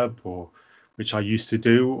camera club, or which I used to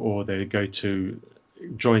do, or they go to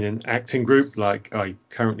join an acting group like I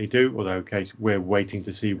currently do. Although, okay, we're waiting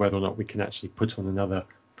to see whether or not we can actually put on another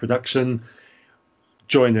production.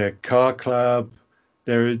 Join a car club.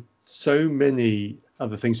 There are so many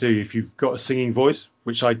other things to do. If you've got a singing voice,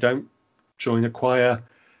 which I don't, join a choir.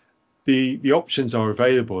 The options are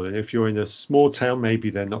available, and if you're in a small town, maybe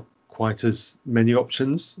they're not quite as many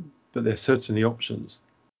options, but there's certainly options.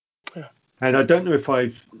 Yeah. And I don't know if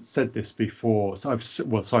I've said this before. So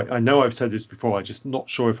I know I've said this before. I'm just not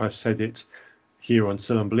sure if I've said it here on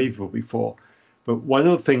Still Unbelievable before. But one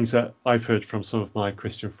of the things that I've heard from some of my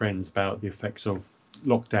Christian friends about the effects of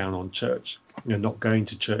lockdown on church, not going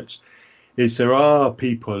to church, is there are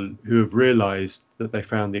people who have realized that they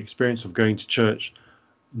found the experience of going to church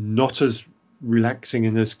not as relaxing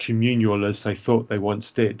and as communal as they thought they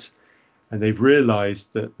once did. And they've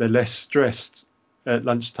realized that they're less stressed at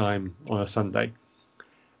lunchtime on a Sunday.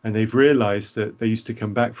 And they've realized that they used to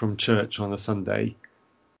come back from church on a Sunday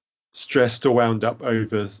stressed or wound up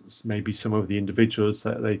over maybe some of the individuals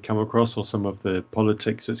that they come across or some of the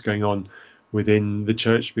politics that's going on within the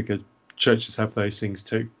church, because churches have those things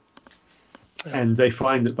too. And they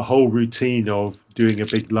find that the whole routine of doing a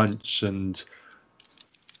big lunch and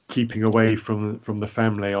keeping away from the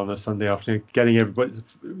family on a Sunday afternoon, getting everybody,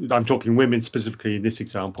 I'm talking women specifically in this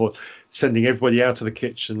example, sending everybody out of the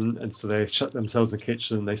kitchen, and so they shut themselves in the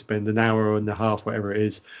kitchen and they spend an hour and a half, whatever it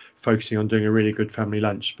is, focusing on doing a really good family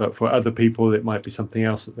lunch. But for other people, it might be something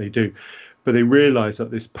else that they do. But they realize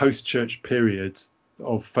that this post-church period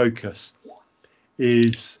of focus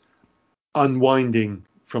is unwinding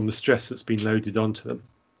from the stress that's been loaded onto them.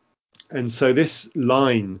 And so this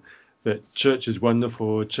line that church is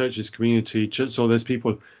wonderful, church is community, church, all those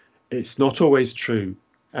people, it's not always true.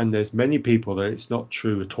 And there's many people that it's not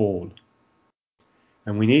true at all.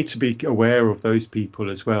 And we need to be aware of those people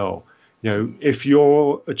as well. You know, if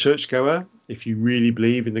you're a churchgoer, if you really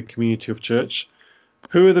believe in the community of church,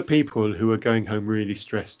 who are the people who are going home really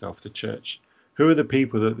stressed after church? Who are the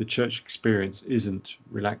people that the church experience isn't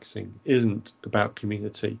relaxing, isn't about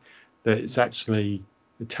community, that it's actually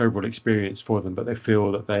a terrible experience for them, but they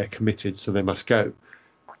feel that they're committed, so they must go.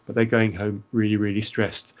 But they're going home really, really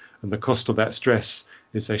stressed. And the cost of that stress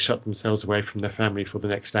is they shut themselves away from their family for the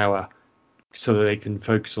next hour so that they can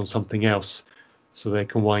focus on something else, so they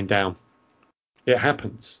can wind down. It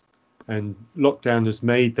happens. And lockdown has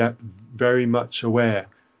made that very much aware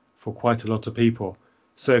for quite a lot of people.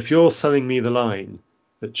 So if you're selling me the line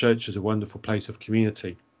that church is a wonderful place of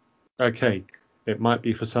community, okay, it might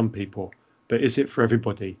be for some people, but is it for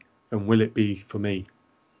everybody? And will it be for me?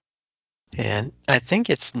 And I think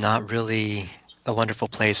it's not really a wonderful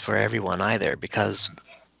place for everyone either, because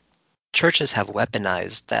churches have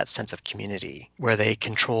weaponized that sense of community where they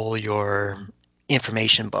control your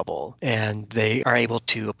information bubble and they are able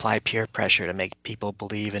to apply peer pressure to make people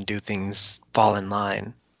believe and do things fall in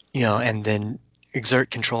line, and then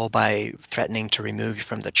exert control by threatening to remove you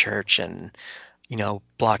from the church and,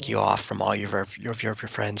 block you off from all your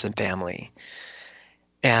friends and family.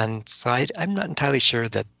 And so I'm not entirely sure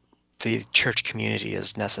that the church community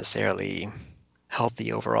is necessarily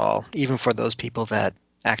healthy overall, even for those people that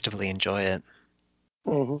actively enjoy it.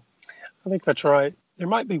 Hmm. I think that's right. There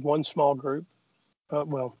might be one small group.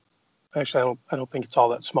 Well, actually, I don't think it's all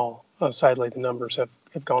that small. Sadly, the numbers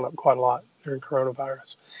have gone up quite a lot during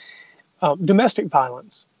coronavirus. Domestic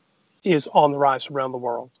violence is on the rise around the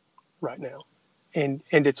world right now. And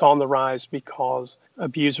it's on the rise because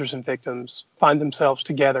abusers and victims find themselves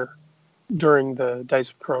together during the days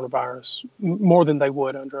of coronavirus more than they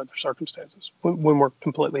would under other circumstances when we're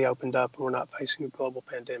completely opened up and we're not facing a global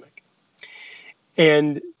pandemic.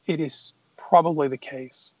 And it is probably the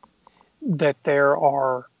case that there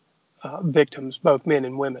are victims, both men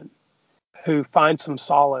and women, who find some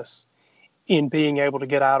solace in being able to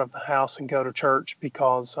get out of the house and go to church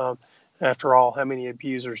because, after all, how many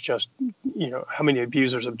abusers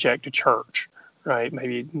object to church, right?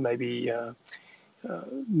 Maybe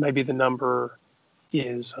the number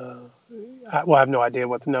is, I have no idea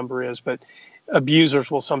what the number is, but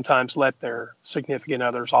abusers will sometimes let their significant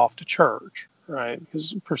others off to church, right?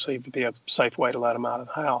 Because it's perceived to be a safe way to let them out of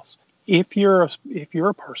the house. If you're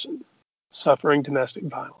a person suffering domestic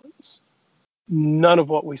violence, none of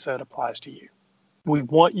what we said applies to you. We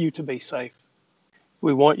want you to be safe.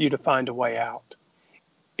 We want you to find a way out.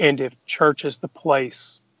 And if church is the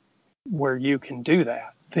place where you can do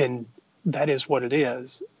that, then that is what it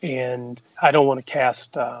is. And I don't want to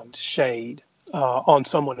cast shade on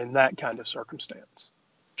someone in that kind of circumstance.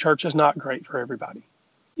 Church is not great for everybody.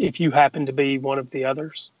 If you happen to be one of the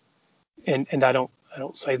others, and I don't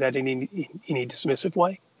say that in any dismissive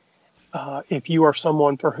way. If you are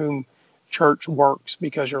someone for whom church works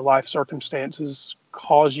because your life circumstances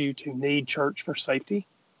cause you to need church for safety,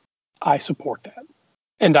 I support that.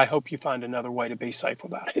 And I hope you find another way to be safe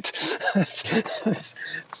without it.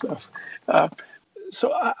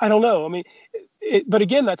 So I don't know. I mean, but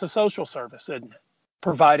again, that's a social service, isn't it?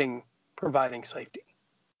 Providing safety.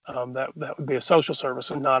 That would be a social service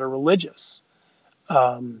and not a religious,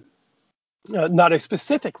 not a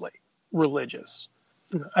specifically religious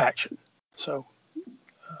action. So,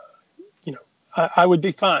 I would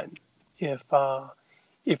be fine if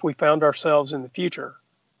we found ourselves in the future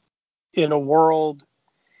in a world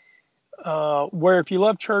where if you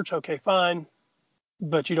love church, okay, fine,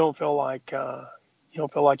 but you don't feel like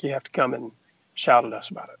you have to come and shout at us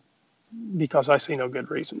about it, because I see no good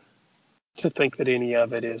reason to think that any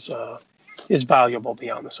of it is valuable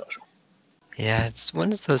beyond the social. Yeah, it's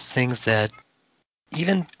one of those things that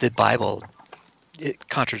even the Bible, it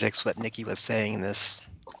contradicts what Nikki was saying in this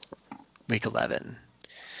week 11,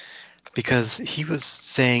 because he was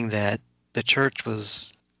saying that the church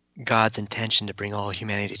was God's intention to bring all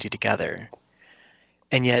humanity together.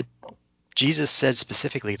 And yet Jesus said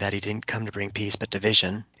specifically that he didn't come to bring peace but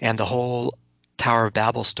division. And the whole Tower of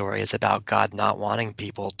Babel story is about God not wanting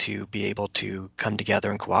people to be able to come together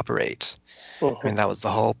and cooperate. I Uh-huh. mean, that was the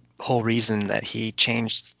whole reason that he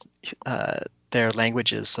changed their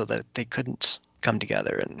languages so that they couldn't come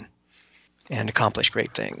together and accomplish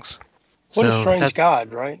great things. What a So strange that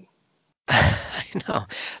God, right? I know.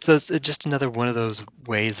 So it's just another one of those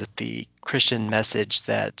ways that the Christian message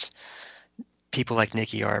that people like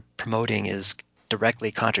Nikki are promoting is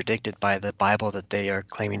directly contradicted by the Bible that they are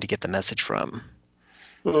claiming to get the message from.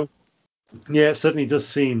 Mhm. Yeah, it certainly does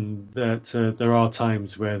seem that there are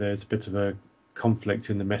times where there's a bit of a conflict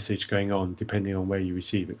in the message going on, depending on where you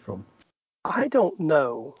receive it from. I don't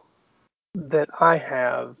know that I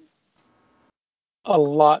have a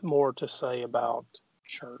lot more to say about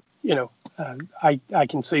church. I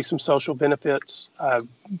can see some social benefits. I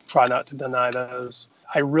try not to deny those.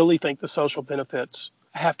 I really think the social benefits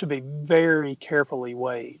have to be very carefully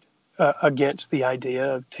weighed against the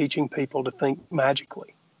idea of teaching people to think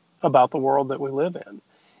magically about the world that we live in.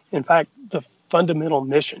 In fact, the fundamental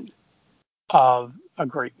mission of a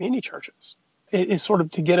great many churches is sort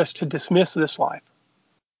of to get us to dismiss this life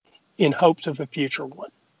in hopes of a future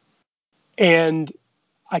one. And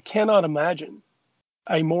I cannot imagine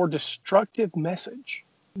a more destructive message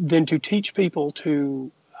than to teach people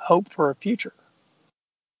to hope for a future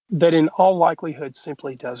that in all likelihood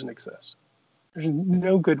simply doesn't exist. There's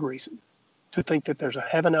no good reason to think that there's a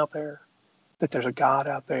heaven out there, that there's a God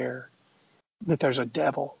out there, that there's a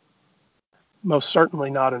devil, most certainly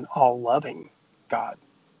not an all-loving God.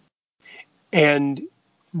 And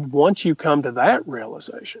once you come to that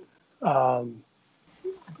realization, um,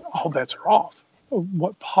 all bets are off.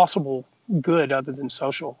 What possible good other than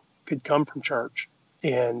social could come from church?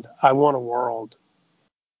 And I want a world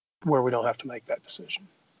where we don't have to make that decision.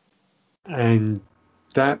 And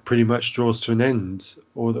that pretty much draws to an end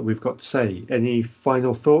all that we've got to say. Any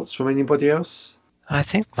final thoughts from anybody else? I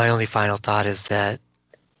think my only final thought is that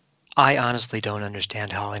I honestly don't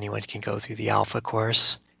understand how anyone can go through the Alpha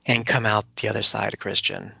course and come out the other side a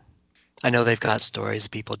Christian. I know they've got stories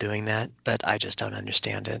of people doing that, but I just don't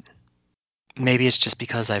understand it. Maybe it's just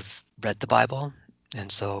because I've read the Bible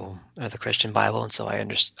or the Christian Bible, and so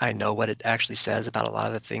I know what it actually says about a lot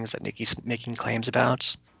of the things that Nikki's making claims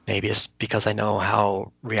about. Maybe it's because I know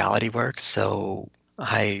how reality works, so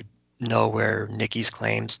I know where Nikki's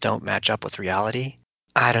claims don't match up with reality.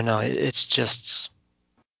 I don't know. It's just,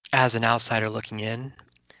 as an outsider looking in,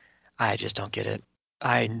 I just don't get it.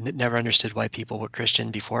 Never understood why people were Christian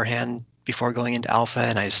beforehand, before going into Alpha,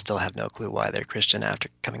 and I still have no clue why they're Christian after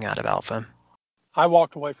coming out of Alpha. I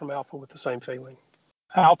walked away from Alpha with the same feeling.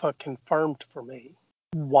 Alpha confirmed for me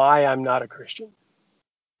why I'm not a Christian.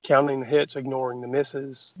 Counting the hits, ignoring the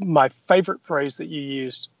misses. My favorite phrase that you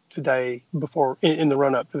used today before in the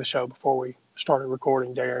run up to the show before we started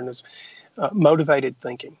recording, Darren, is motivated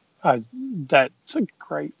thinking. That's a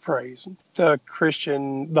great phrase. The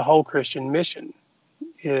whole Christian mission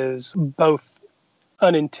is both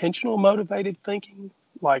unintentional motivated thinking,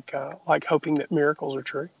 like hoping that miracles are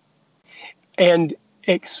true, and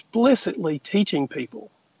explicitly teaching people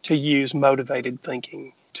to use motivated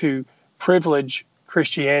thinking to privilege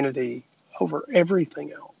Christianity over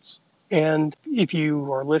everything else. And if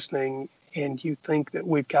you are listening and you think that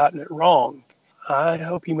we've gotten it wrong, I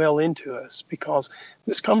hope you mail into us because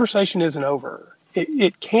this conversation isn't over.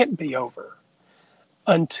 It can't be over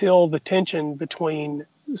until the tension between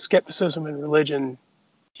skepticism and religion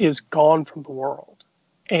is gone from the world.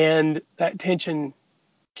 And that tension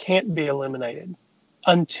can't be eliminated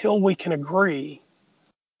until we can agree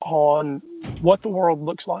on what the world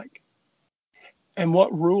looks like and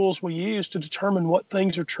what rules we use to determine what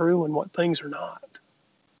things are true and what things are not.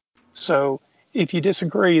 So if you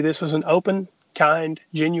disagree, this is an open, kind,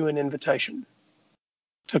 genuine invitation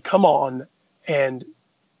to come on and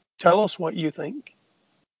tell us what you think,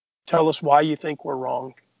 tell us why you think we're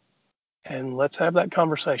wrong, and let's have that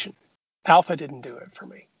conversation. Alpha didn't do it for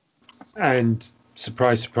me. And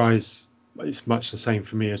surprise, surprise, it's much the same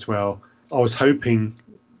for me as well. I was hoping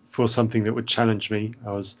for something that would challenge me.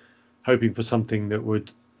 I was hoping for something that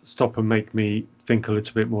would stop and make me think a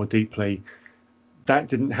little bit more deeply. That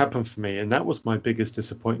didn't happen for me. And that was my biggest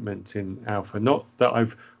disappointment in Alpha. Not that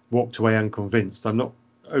I've walked away unconvinced. I'm not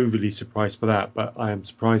overly surprised by that, but I am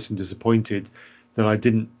surprised and disappointed that I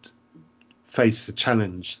didn't face the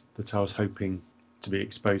challenge that I was hoping to be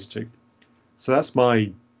exposed to. So that's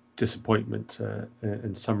my disappointment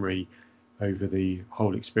and summary over the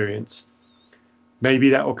whole experience. Maybe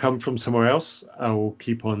that will come from somewhere else. I will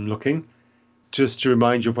keep on looking. Just to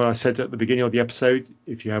remind you of what I said at the beginning of the episode,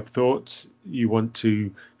 if you have thoughts, you want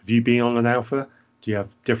to have you been on an alpha, Do you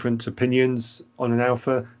have different opinions on an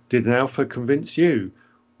alpha? Did an alpha convince you?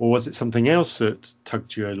 Or was it something else that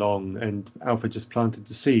tugged you along and alpha just planted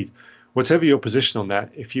the seed? Whatever your position on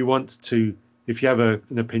that, if you have an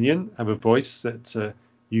opinion, have a voice that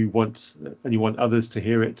you want and you want others to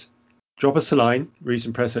hear it, drop us a line,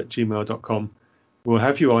 reasonpress@gmail.com. We'll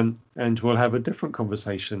have you on and we'll have a different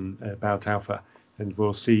conversation about alpha and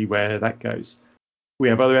we'll see where that goes. We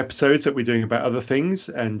have other episodes that we're doing about other things,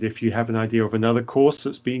 and if you have an idea of another course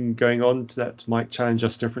that's been going on that might challenge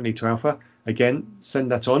us differently to alpha, again,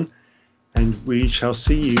 send that on, and we shall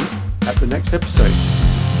see you at the next episode.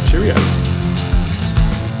 Cheerio.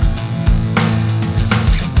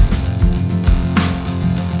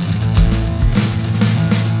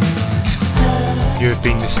 You have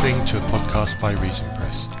been listening to a podcast by Reason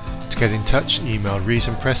Press. To get in touch, email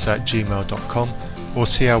reasonpress@gmail.com or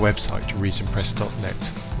see our website reasonpress.net,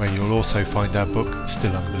 where you'll also find our book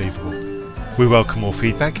Still Unbelievable. We welcome all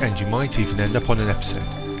feedback and you might even end up on an episode.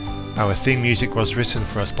 Our theme music was written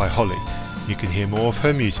for us by Holly. You can hear more of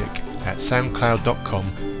her music at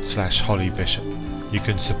soundcloud.com/hollybishop. You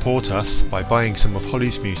can support us by buying some of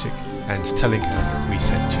Holly's music and telling her we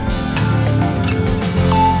sent you.